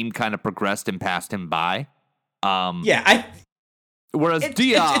the team kind of progressed and passed him by. Whereas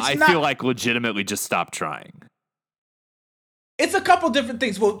Diaw, I feel like legitimately just stopped trying. It's a couple different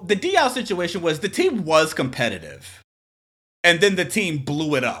things. Well, the Diaw situation was the team was competitive, and then the team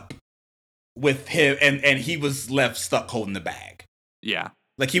blew it up with him, and he was left stuck holding the bag. Yeah.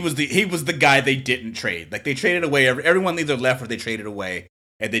 He was the guy they didn't trade. They traded away. Everyone either left or they traded away.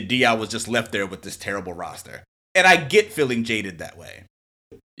 And then Diaw was just left there with this terrible roster. And I get feeling jaded that way.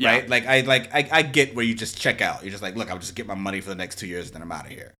 Yeah. Right? I get where you just check out. You're just like, look, I'll just get my money for the next 2 years and then I'm out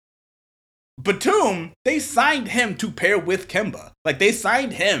of here. Batum, they signed him to pair with Kemba. They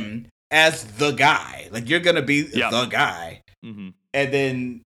signed him as the guy. You're going to be the guy. Mm-hmm. And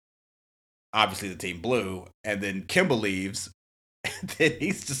then, obviously, the team blew. And then Kemba leaves. And then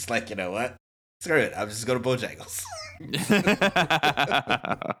he's just like, you know what? Screw it. I'm just going to Bojangles.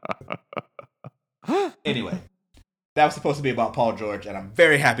 Anyway, that was supposed to be about Paul George, and I'm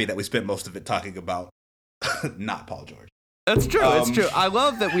very happy that we spent most of it talking about not Paul George. That's true. It's true. I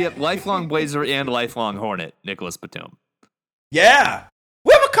love that we have lifelong Blazer and lifelong Hornet, Nicholas Batum. Yeah.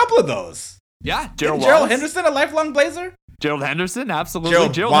 We have a couple of those. Yeah. Gerald Henderson, a lifelong Blazer? Gerald Henderson, absolutely.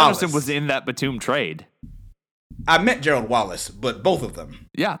 Gerald Henderson was in that Batum trade. I meant Gerald Wallace, but both of them.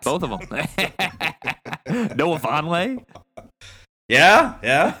 Yeah, both of them. Noah Vonleh? Yeah.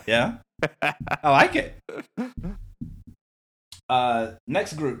 I like it.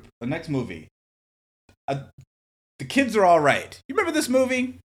 Next group, the next movie. The Kids Are All Right. You remember this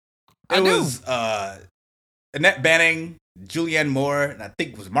movie? It was Annette Bening, Julianne Moore, and I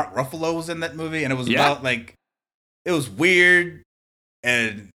think it was Mark Ruffalo was in that movie, and it was about like, it was weird,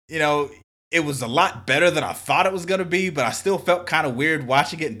 and it was a lot better than I thought it was gonna be, but I still felt kind of weird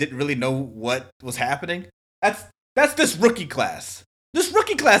watching it and didn't really know what was happening. That's this rookie class. This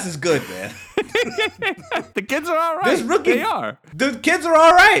rookie class is good, man. The kids are all right. They are. The kids are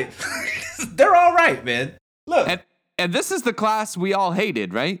all right. They're all right, man. Look. And this is the class we all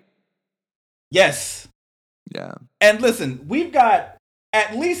hated, right? Yes. Yeah. And listen, we've got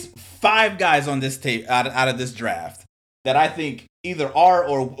at least 5 guys on this tape out of this draft that I think either are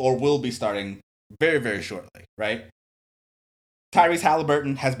or will be starting very, very shortly, right? Tyrese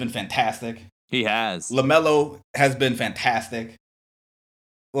Halliburton has been fantastic. He has. LaMelo has been fantastic.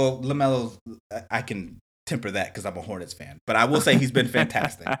 Well, LaMelo, I can temper that because I'm a Hornets fan, but I will say he's been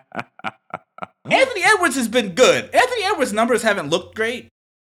fantastic. Anthony Edwards has been good. Anthony Edwards' numbers haven't looked great,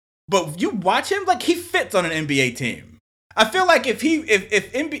 but you watch him, like, he fits on an NBA team. I feel like if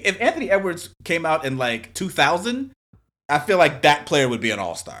Anthony Edwards came out in like 2000, I feel like that player would be an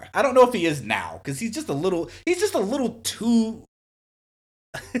all-star. I don't know if he is now because he's just a little too.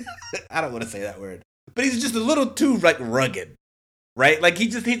 I don't want to say that word, but he's just a little too like rugged, right? Like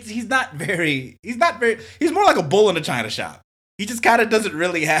he's more like a bull in a china shop. He just kind of doesn't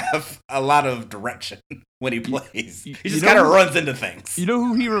really have a lot of direction when he plays. He just kind of runs into things. You know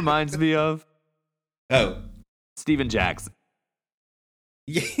who he reminds me of? Oh, Steven Jackson.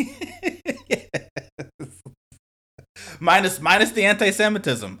 Yes. Minus the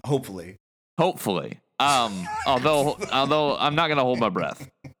anti-Semitism, hopefully. Although I'm not gonna hold my breath,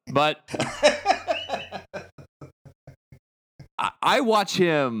 but I watch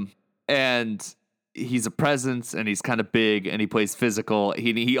him and he's a presence and he's kind of big and he plays physical.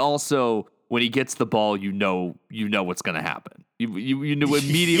 He also, when he gets the ball, you know what's gonna happen. You know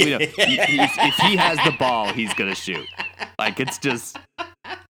immediately. If he has the ball, he's gonna shoot. Like it's just.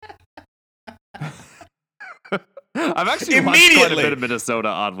 I've actually watched quite a bit of Minnesota,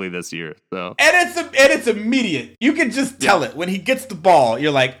 oddly, this year. So and it's immediate. You can just tell it when he gets the ball.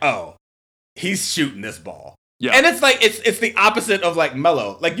 You're like, oh, he's shooting this ball. Yeah, and it's like it's the opposite of like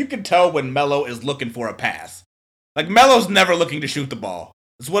Melo. Like you can tell when Melo is looking for a pass. Like Melo's never looking to shoot the ball.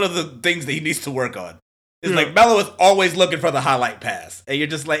 It's one of the things that he needs to work on. It's like Melo is always looking for the highlight pass, and you're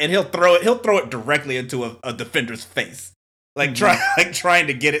just like, and he'll throw it directly into a defender's face, like trying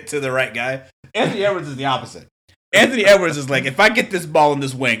to get it to the right guy. Anthony Edwards is the opposite. Anthony Edwards is like, if I get this ball in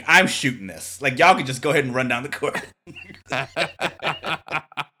this wing, I'm shooting this. Like, y'all can just go ahead and run down the court.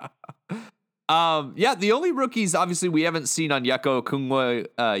 The only rookies, obviously, we haven't seen on Onyeka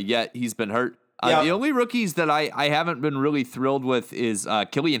Okongwu yet. He's been hurt. The only rookies that I haven't been really thrilled with is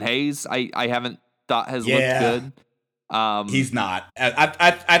Killian Hayes. I haven't thought has looked good. He's not.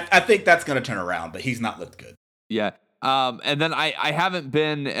 I think that's going to turn around, but he's not looked good. Yeah. And then I haven't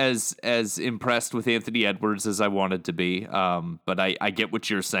been as impressed with Anthony Edwards as I wanted to be. But I get what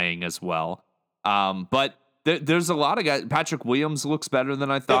you're saying as well. But there's a lot of guys. Patrick Williams looks better than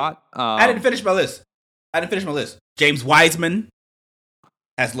I thought. I didn't finish my list. James Wiseman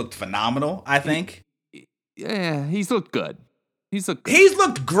has looked phenomenal, I think. Yeah, he's looked good. He's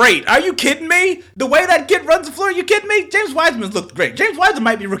looked great. Are you kidding me? The way that kid runs the floor, are you kidding me? James Wiseman's looked great. James Wiseman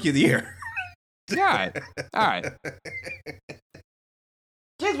might be Rookie of the Year. All right.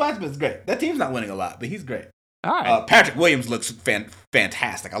 James Wiseman's great. That team's not winning a lot, but he's great. All right. Patrick Williams looks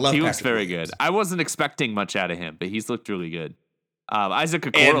fantastic. I love. He looks very good. I wasn't expecting much out of him, but he's looked really good. Isaac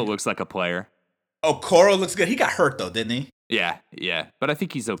Okoro looks like a player. Okoro looks good. He got hurt though, didn't he? Yeah. But I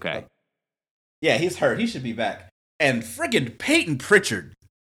think he's okay. Yeah, he's hurt. He should be back. And friggin' Peyton Pritchard,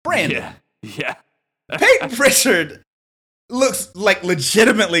 Brandon. Yeah. Peyton Pritchard looks like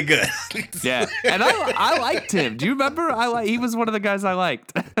legitimately good. Yeah, and I liked him. Do you remember? He was one of the guys I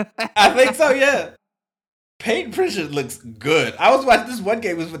liked. I think so. Yeah. Peyton Pritchard looks good. I was watching this one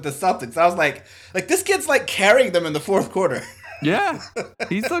game was with the Celtics. I was like this kid's like carrying them in the fourth quarter. Yeah,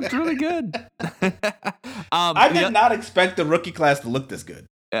 he's looked really good. I did not expect the rookie class to look this good.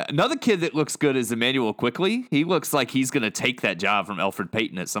 Another kid that looks good is Emmanuel Quickley. He looks like he's going to take that job from Elfrid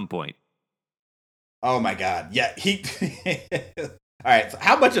Payton at some point. Oh my God. Yeah. All right. So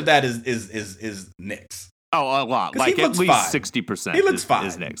how much of that is Knicks? Oh, a lot. Like at least 60%. He looks fine.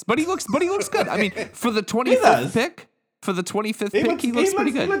 Is Knicks, but he looks good. I mean, for the 25th pick, he looks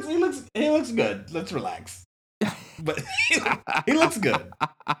pretty good. He looks good. Let's relax. But he looks good.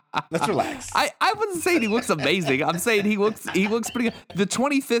 Let's relax. I wasn't saying he looks amazing. I'm saying he looks pretty good. The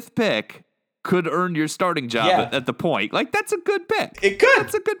 25th pick could earn your starting job at the point. Like, that's a good pick. It could.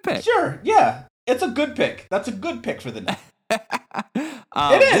 That's a good pick. Sure. Yeah. It's a good pick. That's a good pick for the Knicks.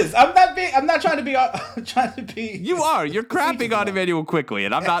 It is. I'm not trying to be. You are. You're crapping on Immanuel Quickley,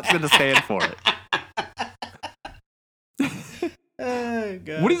 and I'm not going to stand for it. Oh,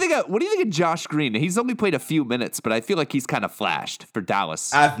 God. What do you think of Josh Green? He's only played a few minutes, but I feel like he's kind of flashed for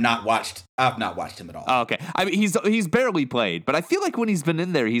Dallas. I've not watched him at all. Oh, okay. I mean, he's barely played, but I feel like when he's been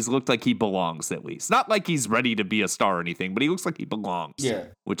in there, he's looked like he belongs at least. Not like he's ready to be a star or anything, but he looks like he belongs. Yeah,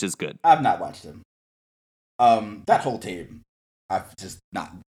 which is good. I've not watched him. That whole team, I've just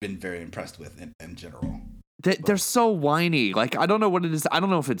not been very impressed with in general. They're so whiny. Like, I don't know what it is. I don't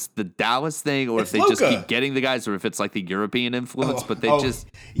know if it's the Dallas thing or if they Luka. just keep getting the guys or if it's like the European influence, but they just...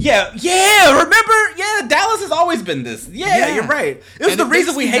 Yeah, remember? Yeah, Dallas has always been this. Yeah. You're right. It was the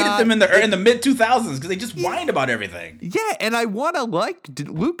reason we hated them in the mid-2000s because they just whined about everything. Yeah, and I want to like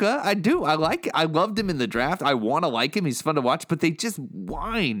Luka. I do. I loved him in the draft. I want to like him. He's fun to watch, but they just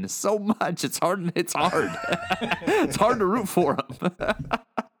whine so much. It's hard. It's hard to root for him.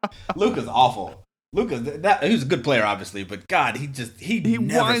 Luka's awful. Luka, he's a good player, obviously, but God, he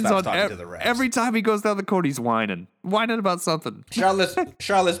never whines stops talking to the refs. Every time he goes down the court, he's whining about something.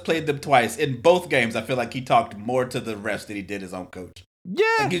 Charlotte played them twice. In both games, I feel like he talked more to the refs than he did his own coach. Yeah.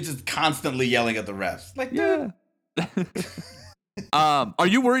 Like he's just constantly yelling at the refs. Like, dude. Are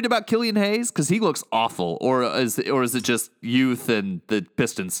you worried about Killian Hayes? Because he looks awful. Or is it just youth and the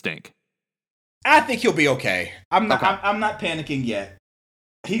Pistons stink? I think he'll be okay. I'm not panicking yet.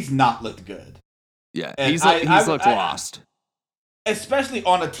 He's not looked good. Yeah, he's looked lost. Especially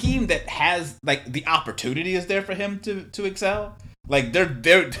on a team that has, like, the opportunity is there for him to excel. Like,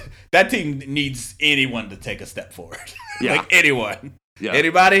 that team needs anyone to take a step forward. Yeah. Like, anyone. Yeah.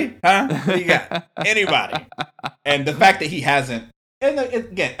 Anybody? Huh? What you got? Anybody. And the fact that he hasn't, and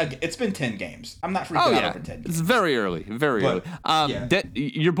again, it's been 10 games. I'm not freaking out over 10 games. It's very early. Early.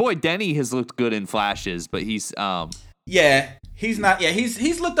 Your boy Denny has looked good in flashes, but he's... he's not... Yeah,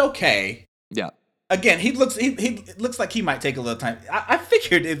 he's looked okay. Yeah. Again, he looks like he might take a little time. I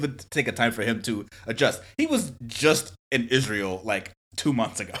figured it would take a time for him to adjust. He was just in Israel like 2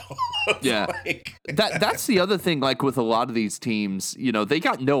 months ago. Yeah, that's the other thing. Like with a lot of these teams, they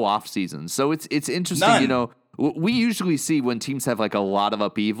got no off season, so it's interesting. None. We usually see when teams have like a lot of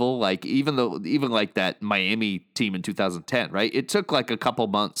upheaval, like even like that Miami team in 2010, right? It took like a couple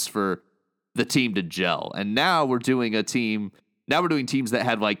months for the team to gel, and now we're doing teams that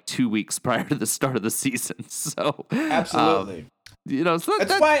had like 2 weeks prior to the start of the season. So absolutely, so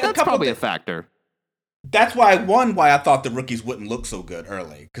that's probably a factor. That's why I thought the rookies wouldn't look so good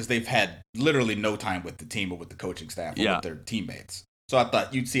early because they've had literally no time with the team or with the coaching staff or with their teammates. So I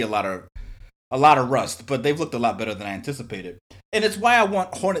thought you'd see a lot of rust, but they've looked a lot better than I anticipated. And it's why I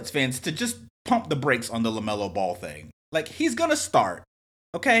want Hornets fans to just pump the brakes on the LaMelo Ball thing. Like, he's gonna start,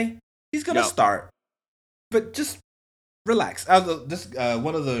 okay? He's gonna start, but just relax.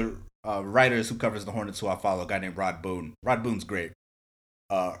 One of the writers who covers the Hornets who I follow, a guy named Rod Boone. Rod Boone's great.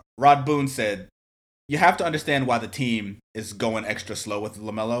 Rod Boone said, you have to understand why the team is going extra slow with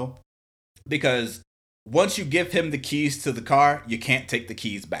LaMelo, because once you give him the keys to the car, you can't take the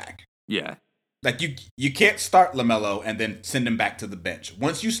keys back. Yeah. Like, you can't start LaMelo and then send him back to the bench.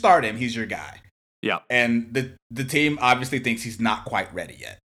 Once you start him, he's your guy. Yeah. And the team obviously thinks he's not quite ready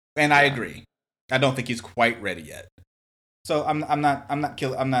yet. And I agree. I don't think he's quite ready yet. So I'm not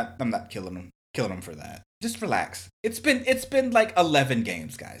killing him for that. Just relax. It's been like 11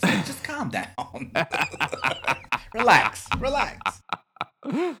 games, guys. Just calm down. Relax.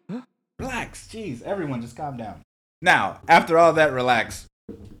 Jeez, everyone just calm down. Now, after all that, relax.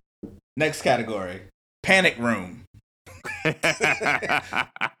 Next category, panic room.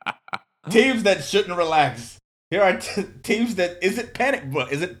 Teams that shouldn't relax. Here are teams that is it panic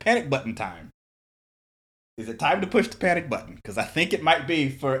button time? Is it time to push the panic button? Because I think it might be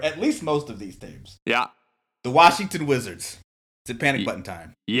for at least most of these teams. Yeah. The Washington Wizards. It's panic button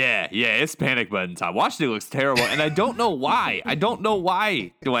time. Yeah, it's panic button time. Washington looks terrible, and I don't know why.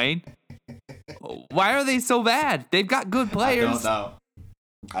 Dwayne. Why are they so bad? They've got good players.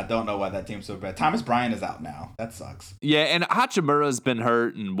 I don't know why that team's so bad. Thomas Bryant is out now. That sucks. Yeah, and Hachimura's been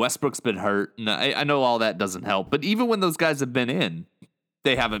hurt, and Westbrook's been hurt, and I know all that doesn't help. But even when those guys have been in,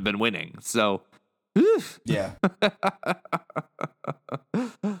 they haven't been winning. So Yeah.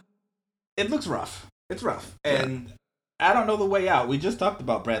 It looks rough. It's rough. And I don't know the way out. We just talked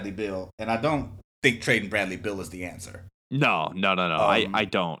about Bradley Beal, and I don't think trading Bradley Beal is the answer. No. I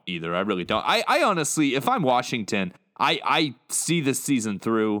don't either. I really don't. I honestly, if I'm Washington, I see this season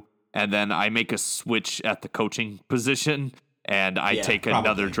through, and then I make a switch at the coaching position, and I take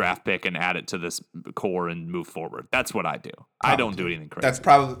another draft pick and add it to this core and move forward. That's what I do. Probably. I don't do anything crazy.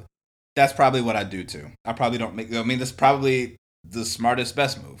 That's probably what I do too. I probably don't make. I mean, that's probably the smartest,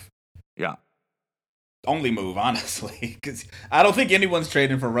 best move. Yeah. Only move, honestly, because I don't think anyone's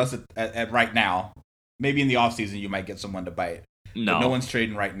trading for Russ at right now. Maybe in the offseason you might get someone to bite. No. But no one's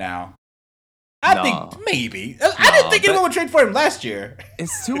trading right now. I think maybe. I didn't think anyone would trade for him last year.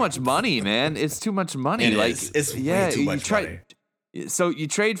 It's too much money, man. It's too much money. It's way too much money. So you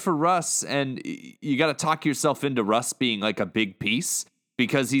trade for Russ, and you got to talk yourself into Russ being like a big piece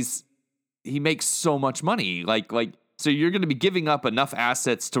because he makes so much money. So you're going to be giving up enough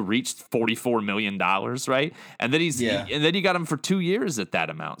assets to reach $44 million, right? And then and then you got him for 2 years at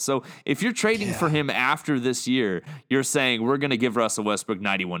that amount. So if you're trading for him after this year, you're saying we're going to give Russell Westbrook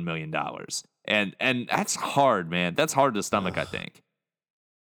 $91 million. And that's hard, man. That's hard to stomach, I think.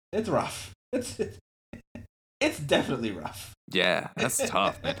 It's rough. It's definitely rough. Yeah, that's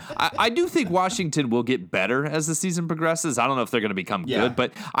tough, man. I do think Washington will get better as the season progresses. I don't know if they're going to become good,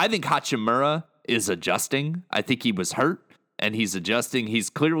 but I think Hachimura is adjusting. I think he was hurt, and he's adjusting.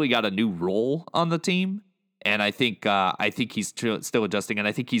 He's clearly got a new role on the team, and I think he's still adjusting, and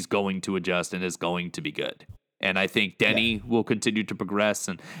I think he's going to adjust and is going to be good. And I think Denny will continue to progress,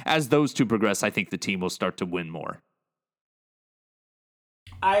 and as those two progress, I think the team will start to win more.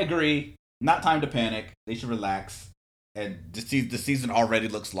 I agree. Not time to panic. They should relax. And the season already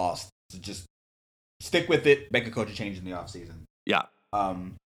looks lost. So just stick with it. Make a coaching change in the offseason. Yeah.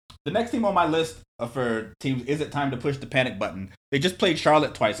 The next team on my list for teams, is it time to push the panic button? They just played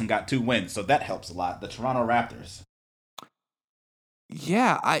Charlotte twice and got 2 wins, so that helps a lot. The Toronto Raptors.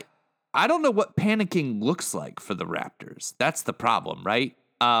 Yeah, I don't know what panicking looks like for the Raptors. That's the problem, right?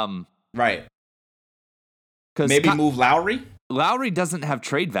 Right. Maybe move Lowry? Lowry doesn't have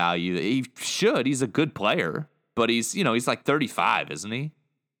trade value. He should. He's a good player, but he's like 35, isn't he?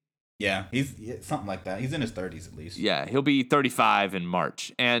 Yeah, he's something like that. He's in his 30s at least. Yeah, he'll be 35 in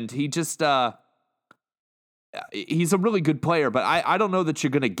March. And he just he's a really good player, but I don't know that you're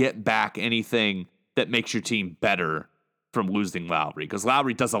going to get back anything that makes your team better from losing Lowry, because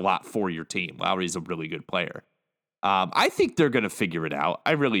Lowry does a lot for your team. Lowry's a really good player. I think they're going to figure it out.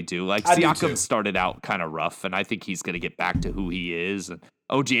 I really do. Siakam started out kind of rough, and I think he's going to get back to who he is. And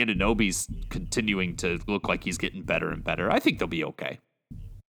OG Anunoby's continuing to look like he's getting better and better. I think they'll be okay.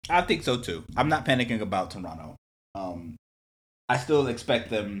 I think so, too. I'm not panicking about Toronto. I still expect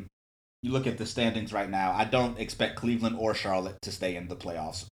them. You look at the standings right now, I don't expect Cleveland or Charlotte to stay in the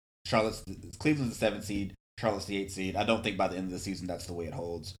playoffs. Cleveland's the 7th seed, Charlotte's the 8th seed. I don't think by the end of the season that's the way it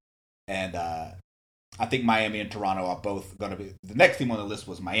holds. And I think Miami and Toronto are both going to be... The next team on the list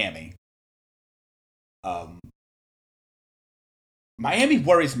was Miami. Miami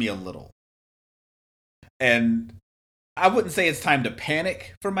worries me a little. And I wouldn't say it's time to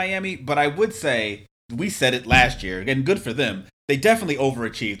panic for Miami, but I would say, we said it last year, and good for them, they definitely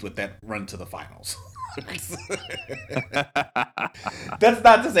overachieved with that run to the finals. That's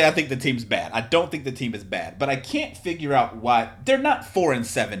not to say I think the team's bad. I don't think the team is bad, but I can't figure out why. They're not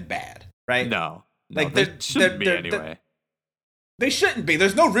 4-7 bad, right? No, they shouldn't be anyway. They shouldn't be.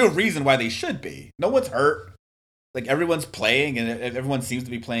 There's no real reason why they should be. No one's hurt. Everyone's playing, and everyone seems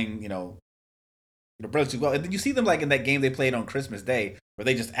to be playing, relatively well. And then you see them in that game they played on Christmas Day, where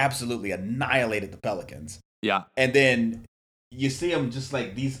they just absolutely annihilated the Pelicans. Yeah. And then you see them just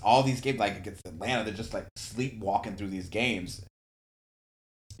all these games, against Atlanta, they're just sleepwalking through these games.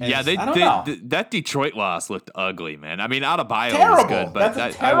 And yeah, that Detroit loss looked ugly, man. I mean, Adebayo was good, but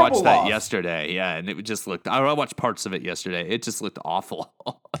I watched that yesterday. Yeah, and it just looked. I watched parts of it yesterday. It just looked awful.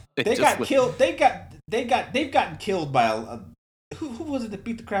 They got killed. They've gotten killed by who was it that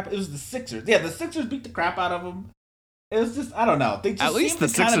beat the crap? It was the Sixers. Yeah, the Sixers beat the crap out of them. It was just, I don't know. They just at least the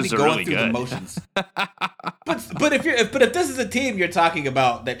Sixers kind of be going really through good. The motions. but if this is a team you're talking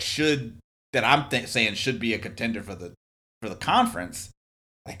about that I'm saying should be a contender for the conference,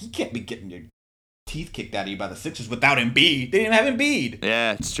 you can't be getting your teeth kicked out of you by the Sixers without Embiid. They didn't have Embiid.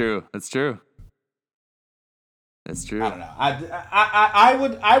 Yeah, it's true. That's true. That's true. I don't know.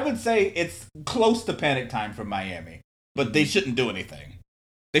 I would say it's close to panic time for Miami, but they shouldn't do anything.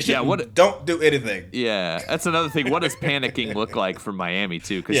 They shouldn't. Don't do anything. Yeah, that's another thing. What does panicking look like for Miami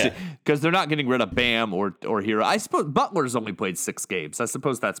too? Because they're not getting rid of Bam or Hero. I suppose Butler's only played 6 games. I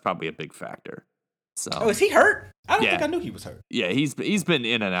suppose that's probably a big factor. So, is he hurt? I don't think I knew he was hurt. Yeah, he's been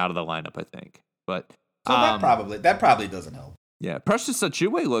in and out of the lineup, I think. But so that probably doesn't help. Yeah, Precious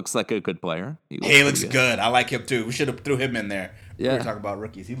Achiuwa looks like a good player. He looks good. I like him too. We should have threw him in there. Yeah. We were talking about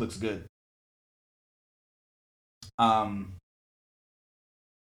rookies. He looks good.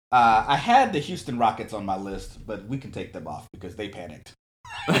 I had the Houston Rockets on my list, but we can take them off because they panicked.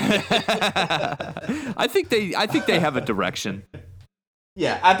 I think they have a direction.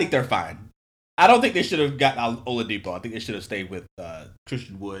 Yeah, I think they're fine. I don't think they should have gotten Oladipo. I think they should have stayed with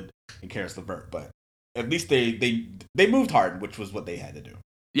Christian Wood and Karis LeVert. But at least they moved Harden, which was what they had to do.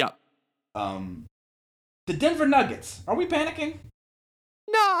 Yeah. The Denver Nuggets. Are we panicking?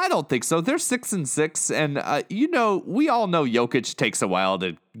 No, I don't think so. They're 6-6, and we all know Jokic takes a while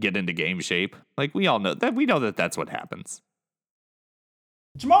to get into game shape. Like we all know that. We know that that's what happens.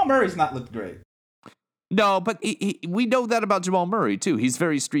 Jamal Murray's not looked great. No, but we know that about Jamal Murray too. He's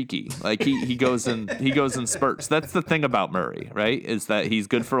very streaky. Like he goes in spurts. That's the thing about Murray, right? Is that he's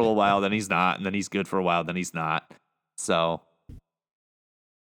good for a little while, then he's not, and then he's good for a while, then he's not. So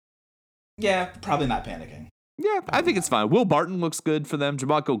yeah, probably not panicking. Yeah, I think it's fine. Will Barton looks good for them.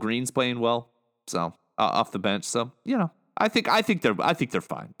 Jamarco Green's playing well, so off the bench. So I think they're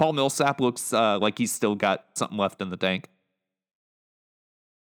fine. Paul Millsap looks like he's still got something left in the tank.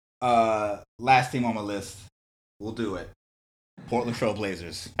 Last team on my list. We'll do it. Portland Trail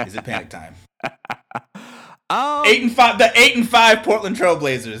Blazers. Is it panic time? 8-5. The 8-5 Portland Trail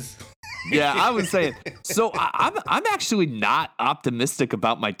Blazers. Yeah, I was saying. So I'm actually not optimistic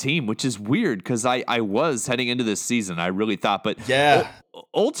about my team, which is weird because I was heading into this season. I really thought, but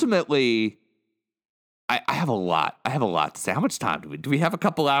ultimately, I have a lot. I have a lot to say. How much time do we have? A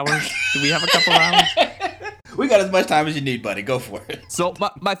couple hours? Do we have a couple hours? We got as much time as you need, buddy. Go for it. So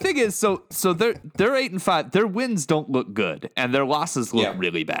my thing is, so they're 8-5. Their wins don't look good, and their losses look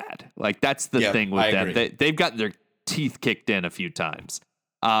really bad. Like that's the thing with them. They've gotten their teeth kicked in a few times.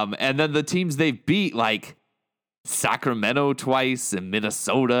 And then the teams they've beat, like Sacramento twice and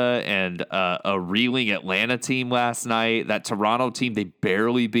Minnesota and a reeling Atlanta team last night. That Toronto team they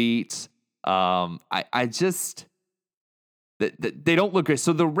barely beat. I just they don't look great.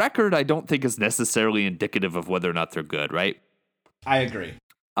 So the record I don't think is necessarily indicative of whether or not they're good, right? I agree.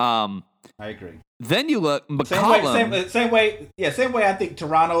 I agree. Then you look McCollum. Same way. I think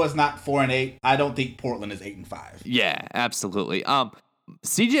Toronto is not 4-8. I don't think Portland is 8-5. Yeah, absolutely.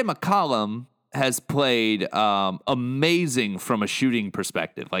 CJ McCollum has played amazing from a shooting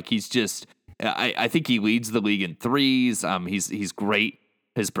perspective. Like he's just, I think he leads the league in threes. He's great.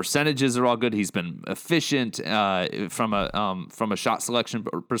 His percentages are all good. He's been efficient from a shot selection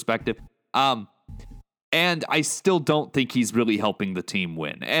perspective. And I still don't think he's really helping the team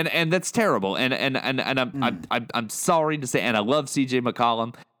win. And that's terrible. And I'm sorry to say, and I love CJ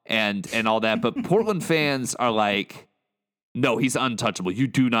McCollum and all that, but Portland fans are like, no, he's untouchable. You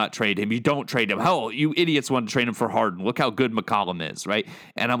do not trade him. You don't trade him. Hell, you idiots want to trade him for Harden. Look how good McCollum is, right?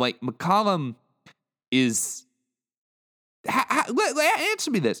 And I'm like, McCollum is...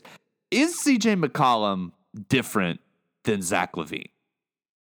 answer me this. Is CJ McCollum different than Zach LaVine?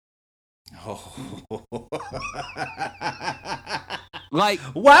 Oh. Like,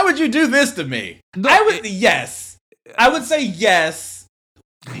 why would you do this to me? No, yes. I would say yes.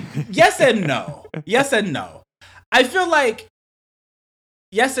 Yes and no. Yes and no. I feel like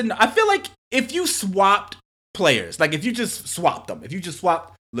yes and no. I feel like if you swapped players, like if you just swapped them, if you just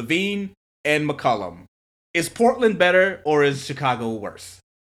swapped LaVine and McCollum, is Portland better or is Chicago worse?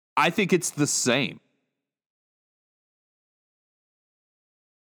 I think it's the same.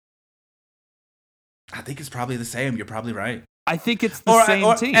 I think it's probably the same. You're probably right. I think it's the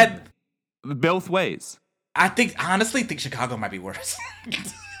same team. Both ways. I honestly think Chicago might be worse.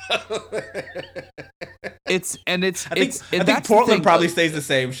 I think Portland probably stays the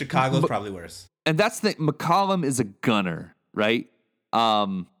same. Chicago's probably worse. And that's the McCollum is a gunner, right?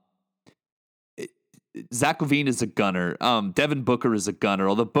 Zach LaVine is a gunner. Devin Booker is a gunner,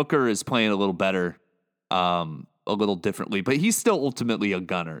 although Booker is playing a little better, a little differently, but he's still ultimately a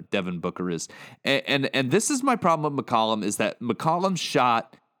gunner. Devin Booker is. And this is my problem with McCollum is that McCollum's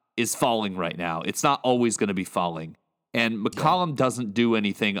shot is falling right now. It's not always going to be falling. And McCollum doesn't do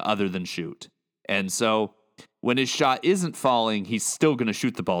anything other than shoot. And so when his shot isn't falling, he's still going to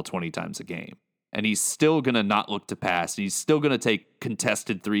shoot the ball 20 times a game. And he's still going to not look to pass. He's still going to take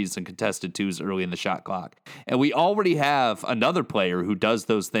contested threes and contested twos early in the shot clock. And we already have another player who does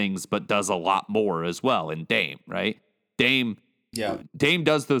those things, but does a lot more as well in Dame, right? Dame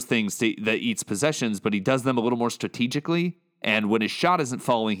does those things that eats possessions, but he does them a little more strategically. And when his shot isn't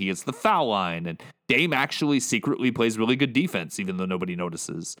falling, he gets the foul line. And Dame actually secretly plays really good defense, even though nobody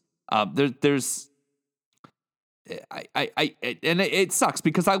notices. There's and it sucks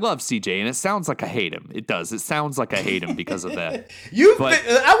because I love CJ and it sounds like I hate him. It does. It sounds like I hate him because of that.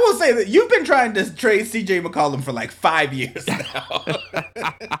 I will say that you've been trying to trade CJ McCollum for like 5 years now.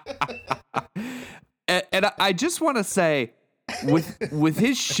 and I just want to say, with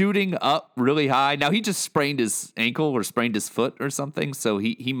his shooting up really high, now he just sprained his ankle or sprained his foot or something, so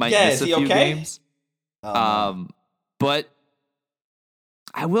he might miss a few games. But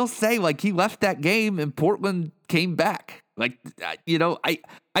I will say, like, he left that game and Portland came back. Like,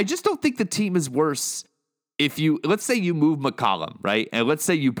 I just don't think the team is worse if let's say you move McCollum, right? And let's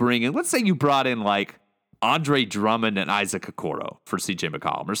say you brought in like Andre Drummond and Isaac Okoro for CJ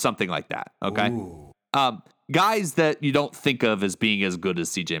McCollum or something like that. Okay. Ooh. Guys that you don't think of as being as good as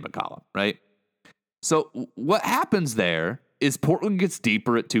CJ McCollum, right? So what happens there is Portland gets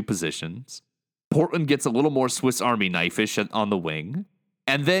deeper at two positions. Portland gets a little more Swiss Army knife-ish on the wing.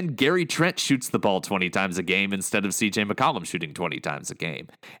 And then Gary Trent shoots the ball 20 times a game instead of CJ McCollum shooting 20 times a game.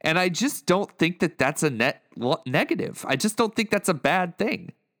 And I just don't think that that's a net negative. I just don't think that's a bad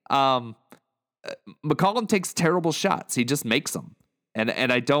thing. McCollum takes terrible shots. He just makes them.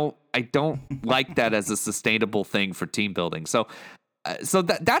 And I don't like that as a sustainable thing for team building. So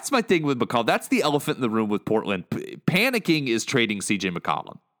that's my thing with McCollum. That's the elephant in the room with Portland. Panicking is trading CJ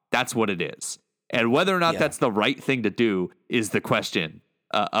McCollum. That's what it is. And whether or not that's the right thing to do is the question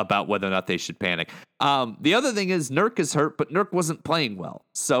about whether or not they should panic. The other thing is Nurk is hurt, but Nurk wasn't playing well.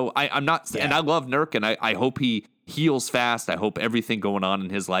 So I'm not, and I love Nurk, and I hope he heals fast. I hope everything going on in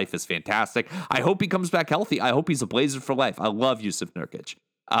his life is fantastic. I hope he comes back healthy. I hope he's a Blazer for life. I love Yusuf Nurkic.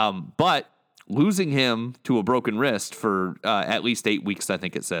 But losing him to a broken wrist for at least 8 weeks, I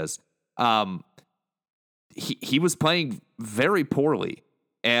think it says, he was playing very poorly,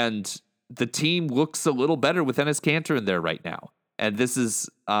 and the team looks a little better with Enes Kanter in there right now. And this is,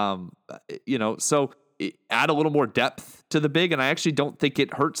 so add a little more depth to the big. And I actually don't think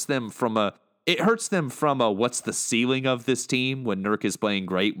it hurts them from a what's the ceiling of this team when Nurk is playing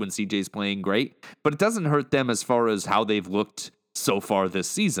great, when CJ's playing great. But it doesn't hurt them as far as how they've looked so far this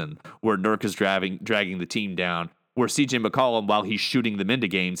season, where Nurk is dragging the team down, where CJ McCollum, while he's shooting them into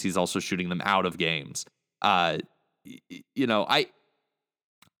games, he's also shooting them out of games.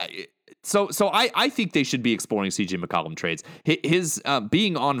 So I think they should be exploring CJ McCollum trades. His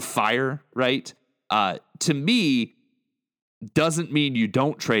being on fire, right? To me, doesn't mean you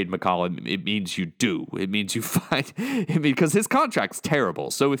don't trade McCollum. It means you do. It means you find. Because his contract's terrible.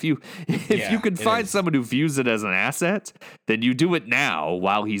 So if you can find someone who views it as an asset, then you do it now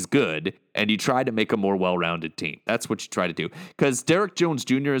while he's good, and you try to make a more well-rounded team. That's what you try to do. Because Derek Jones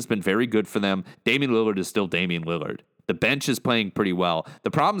Jr. has been very good for them. Damian Lillard is still Damian Lillard. The bench is playing pretty well.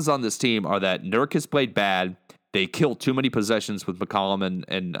 The problems on this team are that Nurk has played bad. They kill too many possessions with McCollum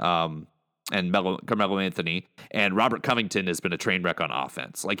and Carmelo Anthony. And Robert Covington has been a train wreck on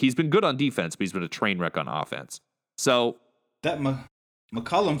offense. Like, he's been good on defense, but he's been a train wreck on offense. So that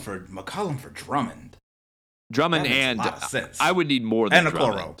McCollum for Drummond. Drummond, and I would need more than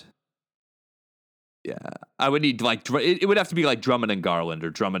Drummond. Yeah, I would need it would have to be like Drummond and Garland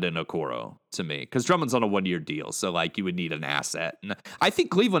or Drummond and Okoro to me, because Drummond's on a 1-year deal, so like you would need an asset. And I think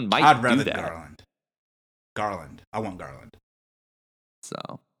Cleveland might I'd rather do that. Garland. I want Garland.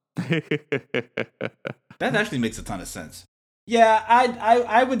 So that actually makes a ton of sense. Yeah,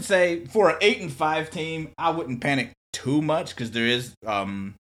 I would say for an 8-5 team, I wouldn't panic too much because there is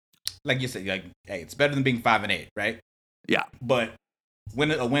like you said, like, hey, it's better than being 5-8, right? Yeah, but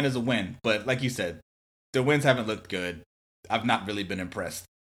a win is a win. But like you said, the wins haven't looked good. I've not really been impressed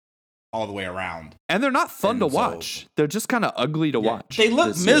all the way around. And they're not fun to watch. They're just kind of ugly to watch. They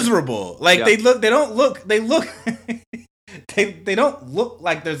look miserable. Like they don't look they don't look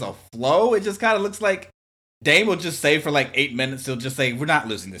like there's a flow. It just kind of looks like Dame will just say for like 8 minutes, he'll just say, we're not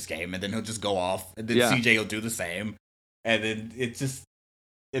losing this game. And then he'll just go off. And then CJ will do the same. And then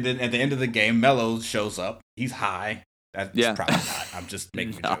and then at the end of the game, Melo shows up. He's high. That's probably not. I'm just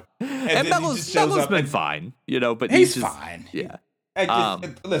making a joke. And Melo's been fine, but he's fine. Yeah.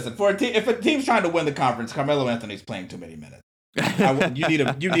 Listen, if a team's trying to win the conference, Carmelo Anthony's playing too many minutes.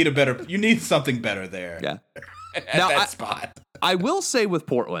 You need something better there. Yeah. At that spot. I will say with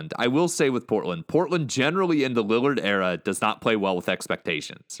Portland, Portland generally in the Lillard era does not play well with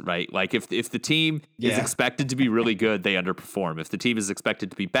expectations, right? Like if the team is expected to be really good, they underperform. If the team is expected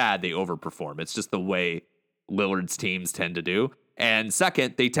to be bad, they overperform. It's just the way Lillard's teams tend to do. And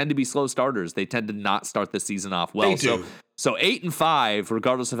second, they tend to be slow starters. They tend to not start the season off well. They do. So 8-5,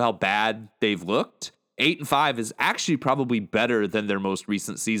 regardless of how bad they've looked, 8-5 is actually probably better than their most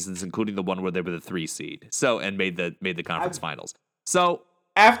recent seasons, including the one where they were the 3 seed. So and made the conference finals. So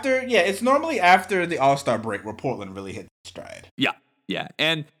it's normally after the All-Star break where Portland really hits stride. Yeah.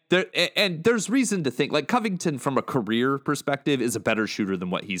 And there's reason to think like Covington from a career perspective is a better shooter than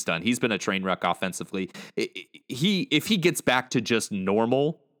what he's done. He's been a train wreck offensively. If he gets back to just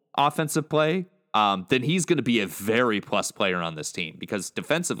normal offensive play, then he's going to be a very plus player on this team because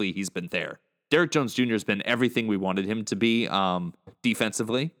defensively he's been there. Derek Jones Jr. has been everything we wanted him to be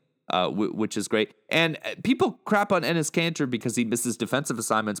defensively. Which is great. And people crap on Enes Kanter because he misses defensive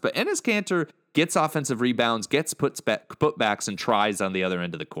assignments, but Enes Kanter gets offensive rebounds, gets putbacks, and tries on the other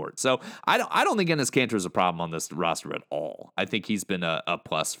end of the court. So I don't think Enes Kanter is a problem on this roster at all. I think he's been a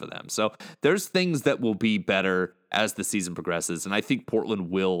plus for them. So there's things that will be better as the season progresses, and I think Portland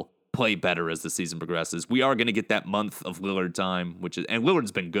will play better as the season progresses. We are going to get that month of Lillard time, and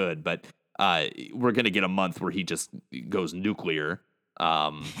Lillard's been good, but we're going to get a month where he just goes nuclear.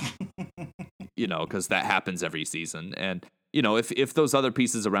 Because that happens every season. And, if those other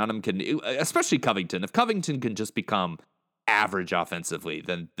pieces around him can, especially Covington, if Covington can just become average offensively,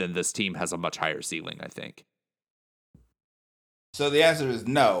 then this team has a much higher ceiling, I think. So the answer is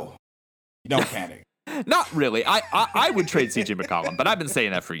no. You don't panic. Not really. I would trade CJ McCollum, but I've been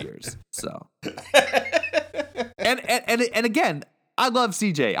saying that for years. So, and again, I love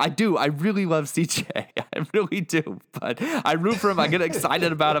CJ. I do. I really love CJ. I really do. But I root for him. I get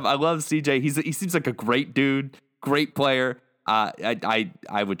excited about him. I love CJ. He seems like a great dude, great player.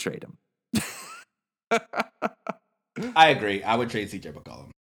 I would trade him. I agree. I would trade CJ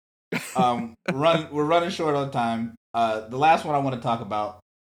McCollum. We're running short on time. The last one I want to talk about,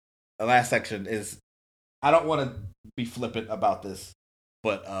 the last section is, I don't want to be flippant about this,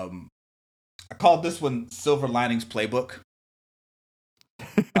 but I called this one Silver Linings Playbook.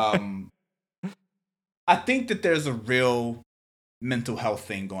 I think that there's a real mental health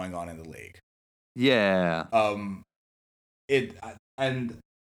thing going on in the league. Yeah. We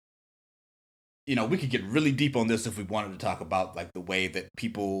could get really deep on this if we wanted to talk about like the way that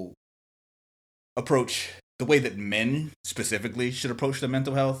people approach, the way that men specifically should approach their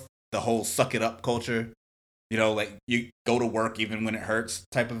mental health, the whole suck it up culture, like you go to work even when it hurts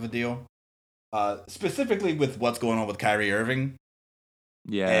type of a deal. Specifically with what's going on with Kyrie Irving.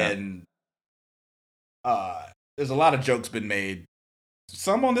 Yeah. And there's a lot of jokes been made.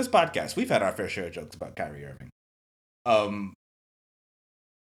 Some on this podcast. We've had our fair share of jokes about Kyrie Irving.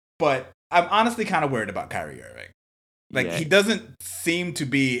 But I'm honestly kind of worried about Kyrie Irving. He doesn't seem to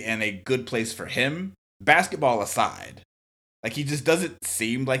be in a good place for him, basketball aside. He just doesn't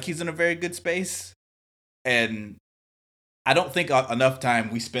seem like he's in a very good space. And I don't think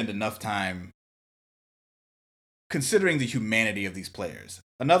we spend enough time considering the humanity of these players.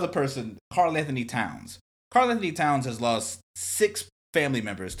 Another person, Karl-Anthony Towns. Karl-Anthony Towns has lost 6 family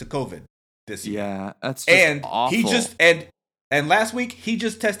members to COVID this year. Yeah, that's just awful. And last week he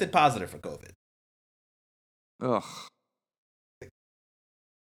just tested positive for COVID. Ugh.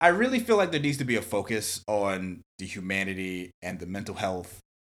 I really feel like there needs to be a focus on the humanity and the mental health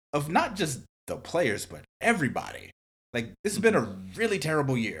of not just the players, but everybody. This has been a really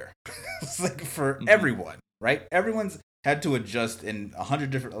terrible year. For everyone. Right? Everyone's had to adjust in 100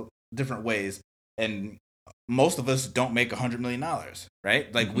 different ways, and most of us don't make $100 million,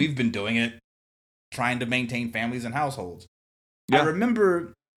 right? We've been doing it, trying to maintain families and households. Yeah. I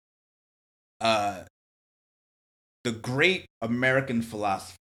remember the great American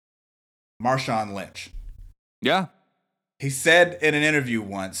philosopher, Marshawn Lynch. Yeah. He said in an interview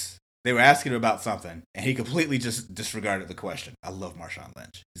once, they were asking him about something, and he completely just disregarded the question. I love Marshawn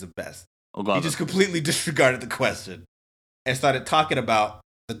Lynch. He's the best. He just completely disregarded the question and started talking about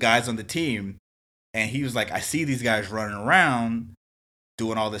the guys on the team. And he was like, I see these guys running around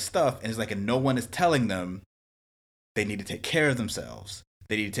doing all this stuff. And it's like, and no one is telling them they need to take care of themselves.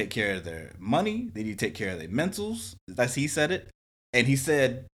 They need to take care of their money. They need to take care of their mentals. That's he said it. And he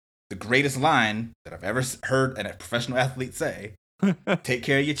said the greatest line that I've ever heard a professional athlete say, take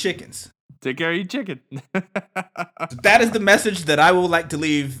care of your chickens. Take care of your chicken. That is the message that I would like to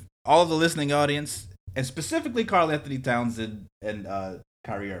leave all of the listening audience, and specifically Karl-Anthony Towns and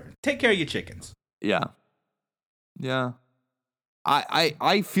Kyrie Irving. Take care of your chickens. Yeah. Yeah.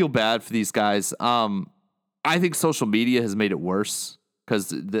 I feel bad for these guys. I think social media has made it worse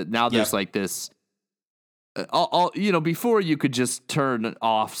because now there's like this. Before you could just turn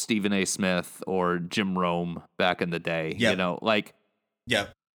off Stephen A. Smith or Jim Rome back in the day. Yeah.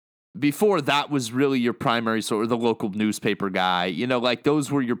 Before that was really your primary source, or the local newspaper guy,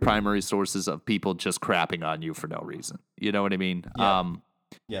 those were your primary sources of people just crapping on you for no reason. You know what I mean?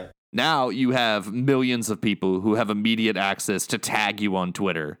 Yeah. Now you have millions of people who have immediate access to tag you on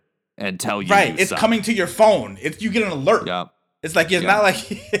Twitter and tell you. Right. It's coming to your phone. You get an alert. Yeah. It's like it's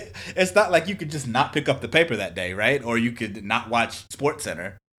not like you could just not pick up the paper that day, right? Or you could not watch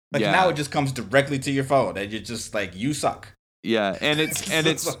SportsCenter. Like now it just comes directly to your phone, and you're just like, you suck. Yeah, and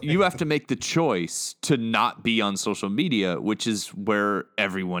it's you have to make the choice to not be on social media, which is where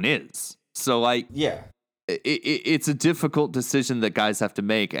everyone is. So like, it's a difficult decision that guys have to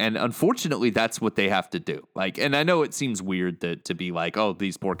make, and unfortunately, that's what they have to do. Like, and I know it seems weird to be like, oh,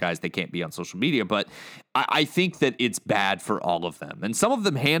 these poor guys, they can't be on social media, but I think that it's bad for all of them, and some of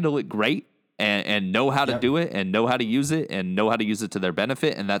them handle it great and know how to do it and know how to use it and know how to use it to their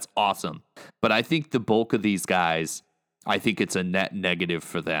benefit, and that's awesome. But I think the bulk of these guys, I think it's a net negative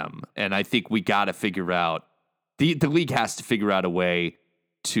for them. And I think we got to figure out, the league has to figure out a way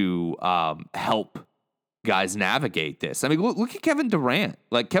to help guys navigate this. I mean, look at Kevin Durant.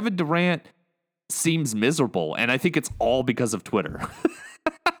 Like, Kevin Durant seems miserable, and I think it's all because of Twitter.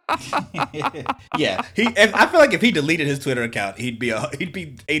 Yeah, I feel like if he deleted his Twitter account, he'd be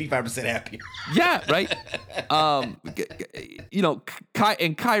 85% happier. Yeah, right.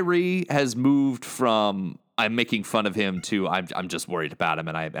 And Kyrie has moved from I'm making fun of him to I'm just worried about him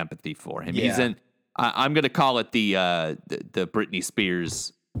and I have empathy for him. Yeah. He's in. I'm going to call it the Britney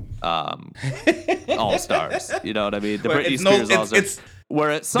Spears All Stars. You know what I mean? The Britney Spears All Stars.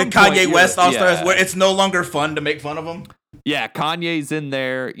 Where at some the Kanye West All Stars, where it's no longer fun to make fun of them. Yeah, Kanye's in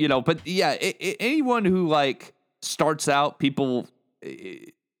there, but yeah, anyone who like starts out, people,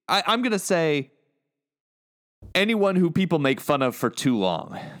 I'm going to say anyone who people make fun of for too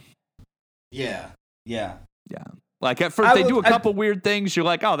long. Yeah. Like at first they do a couple weird things. You're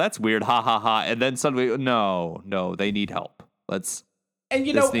like, oh, that's weird. Ha ha ha. And then suddenly, no, they need help. This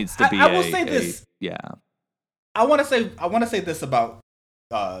needs to be I will say this. Yeah. I want to say this about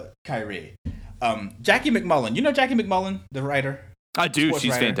Kyrie. Jackie McMullen. You know Jackie McMullen, the writer? I do.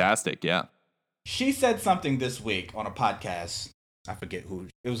 She's writer. Fantastic. Yeah. She said something this week on a podcast. I forget who.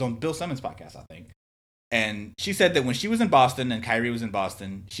 It was on Bill Simmons' podcast, I think. And she said that when she was in Boston and Kyrie was in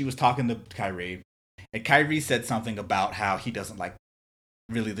Boston, she was talking to Kyrie. And Kyrie said something about how he doesn't like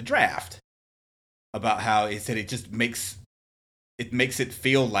really the draft. About how he said it makes it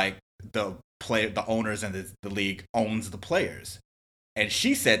feel like the owners and the league owns the players. And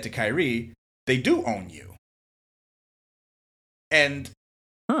she said to Kyrie, they do own you. And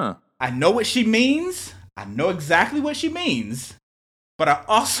I know what she means. I know exactly what she means. But I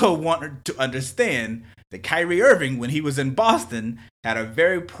also want her to understand that Kyrie Irving, when he was in Boston, had a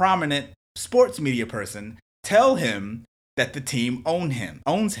very prominent sports media person tell him that the team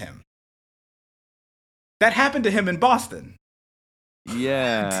owns him. That happened to him in Boston.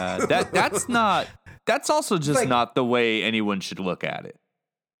 Yeah, that's also just like, not the way anyone should look at it.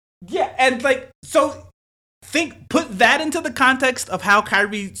 Yeah, and put that into the context of how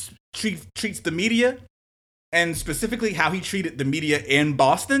Kyrie treats the media, and specifically how he treated the media in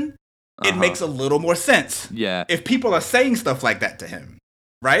Boston. It makes a little more sense. Yeah, if people are saying stuff like that to him,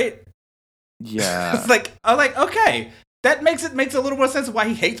 right? Yeah, it's like I'm like, okay, that makes a little more sense why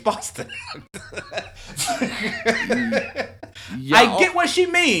he hates Boston. Yeah, I get what she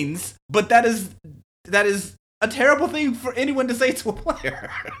means, but that is a terrible thing for anyone to say to a player.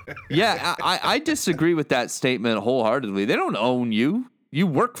 Yeah, I disagree with that statement wholeheartedly. They don't own you. You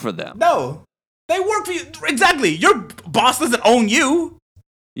work for them. No, they work for you. Exactly. Your boss doesn't own you.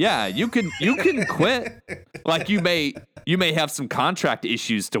 Yeah, you can quit. Like you may have some contract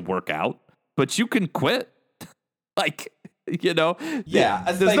issues to work out, but you can quit. Like,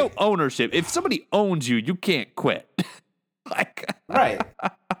 yeah, there's no ownership. If somebody owns you, you can't quit. Like, right.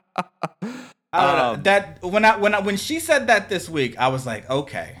 I don't know. That when she said that this week, I was like,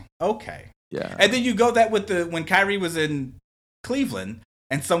 okay. Yeah. And then you go that with when Kyrie was in Cleveland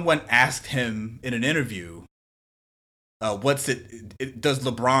and someone asked him in an interview, does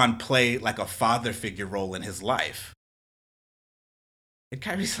LeBron play like a father figure role in his life? And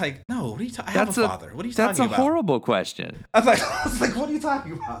Kyrie's like, no, what are you talking about? I have a father. What are you talking about? That's a horrible question. I was like, what are you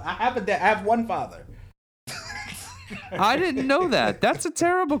talking about? I have one father. I didn't know that. That's a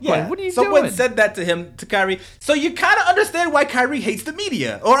terrible question. What are you Someone doing? said that to Kyrie. So you kind of understand why Kyrie hates the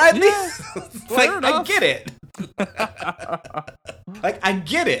media. Or at least, I get it. I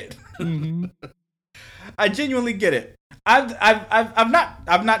get it. Mm-hmm. I genuinely get it. I've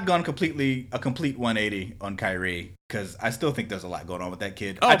not gone a complete 180 on Kyrie because I still think there's a lot going on with that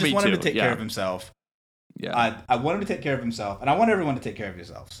kid. I just want him to take care of himself. Yeah. I want him to take care of himself, and I want everyone to take care of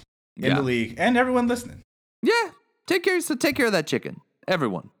yourselves in the league and everyone listening. Yeah. Take care of that chicken.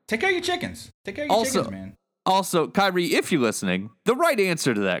 Everyone. Take care of your chickens. Take care of your chickens, man. Also, Kyrie, if you're listening, the right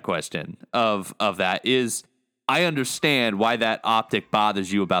answer to that question of that is I understand why that optic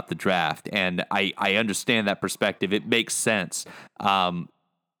bothers you about the draft, and I understand that perspective. It makes sense.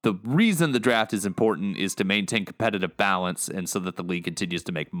 The reason the draft is important is to maintain competitive balance and so that the league continues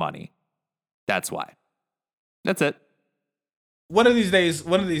to make money. That's why. That's it. One of these days,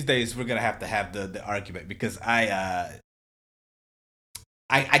 we're gonna have the argument, because I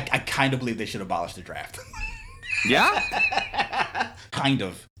kind of believe they should abolish the draft. Yeah? Kind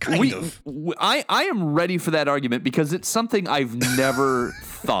of. I am ready for that argument because it's something I've never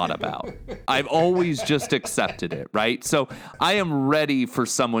thought about. I've always just accepted it, right? So I am ready for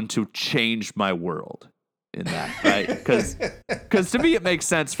someone to change my world in that, right? Because to me it makes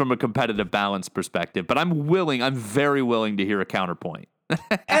sense from a competitive balance perspective, but I'm very willing to hear a counterpoint.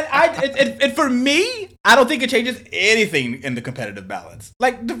 and for me, I don't think it changes anything in the competitive balance.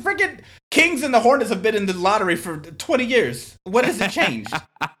 Like, the freaking Kings and the Hornets have been in the lottery for 20 years. What has it changed?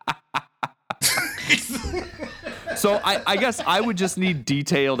 So I guess I would just need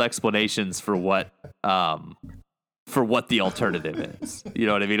detailed explanations for what the alternative is. You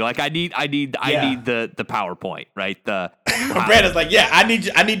know what I mean? Like, I need the PowerPoint, right? Brandon's like, yeah, I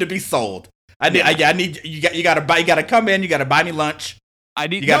need to be sold. I need you gotta come in, you gotta buy me lunch. I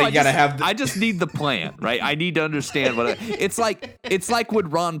just need the plan, right? I need to understand it's like when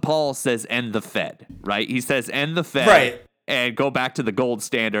Ron Paul says end the Fed, right? He says end the Fed, right, and go back to the gold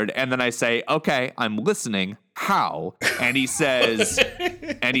standard, and then I say, okay, I'm listening. How? And he says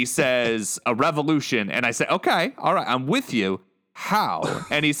a revolution, and I say, okay, all right, I'm with you. How?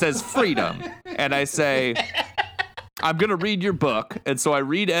 And he says freedom, and I say, I'm gonna read your book, and so I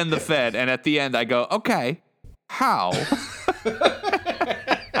read End the Fed, and at the end I go, okay, how?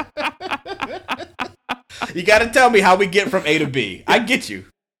 You got to tell me how we get from A to B. I get you.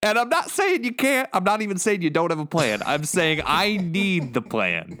 And I'm not saying you can't. I'm not even saying you don't have a plan. I'm saying I need the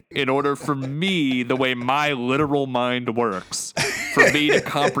plan in order for me, the way my literal mind works, for me to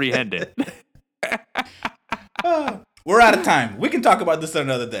comprehend it. We're out of time. We can talk about this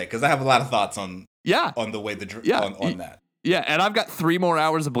another day, because I have a lot of thoughts on the way on that. Yeah, and I've got 3 more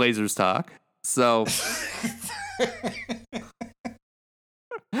hours of Blazers talk. So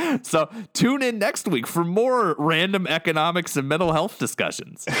So tune in next week for more random economics and mental health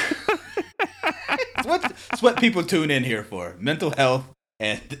discussions. It's what people tune in here for. Mental health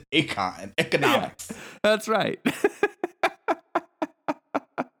and economics. Yeah, that's right.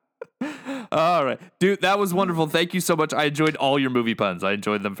 All right. Dude, that was wonderful. Thank you so much. I enjoyed all your movie puns. I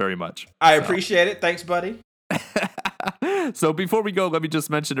enjoyed them very much. I appreciate it. Thanks, buddy. So before we go, let me just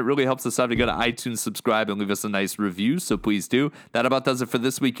mention it really helps us out to go to iTunes, subscribe, and leave us a nice review. So please do. That about does it for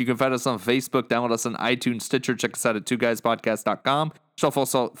this week. You can find us on Facebook, download us on iTunes, Stitcher, check us out at twoguyspodcast.com.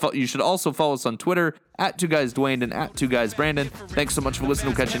 You should also follow us on Twitter at TwoGuysDwayne and at TwoGuysBrandon. Thanks so much for listening.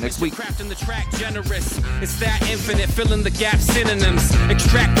 We'll catch you next week. Crafting the track generous. It's that infinite, filling the gap synonyms.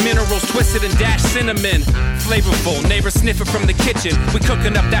 Extract minerals, twisted and dash cinnamon. Flavorful, neighbors sniff it from the kitchen. We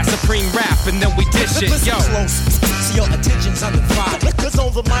cooking up that supreme rap and then we dish it. Yo. So your attention's undivided. Cause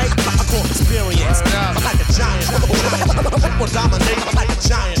on the mic, I call experience. I'm like a giant. Or dominate like a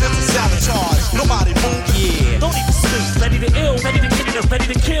giant. It's a sabotage. Nobody move. Yeah. Don't even sleep. Ready to ill, ready to kill, ready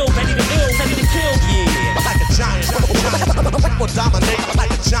to ill, ready to kill. Yeah. I'm like a giant. Or dominate.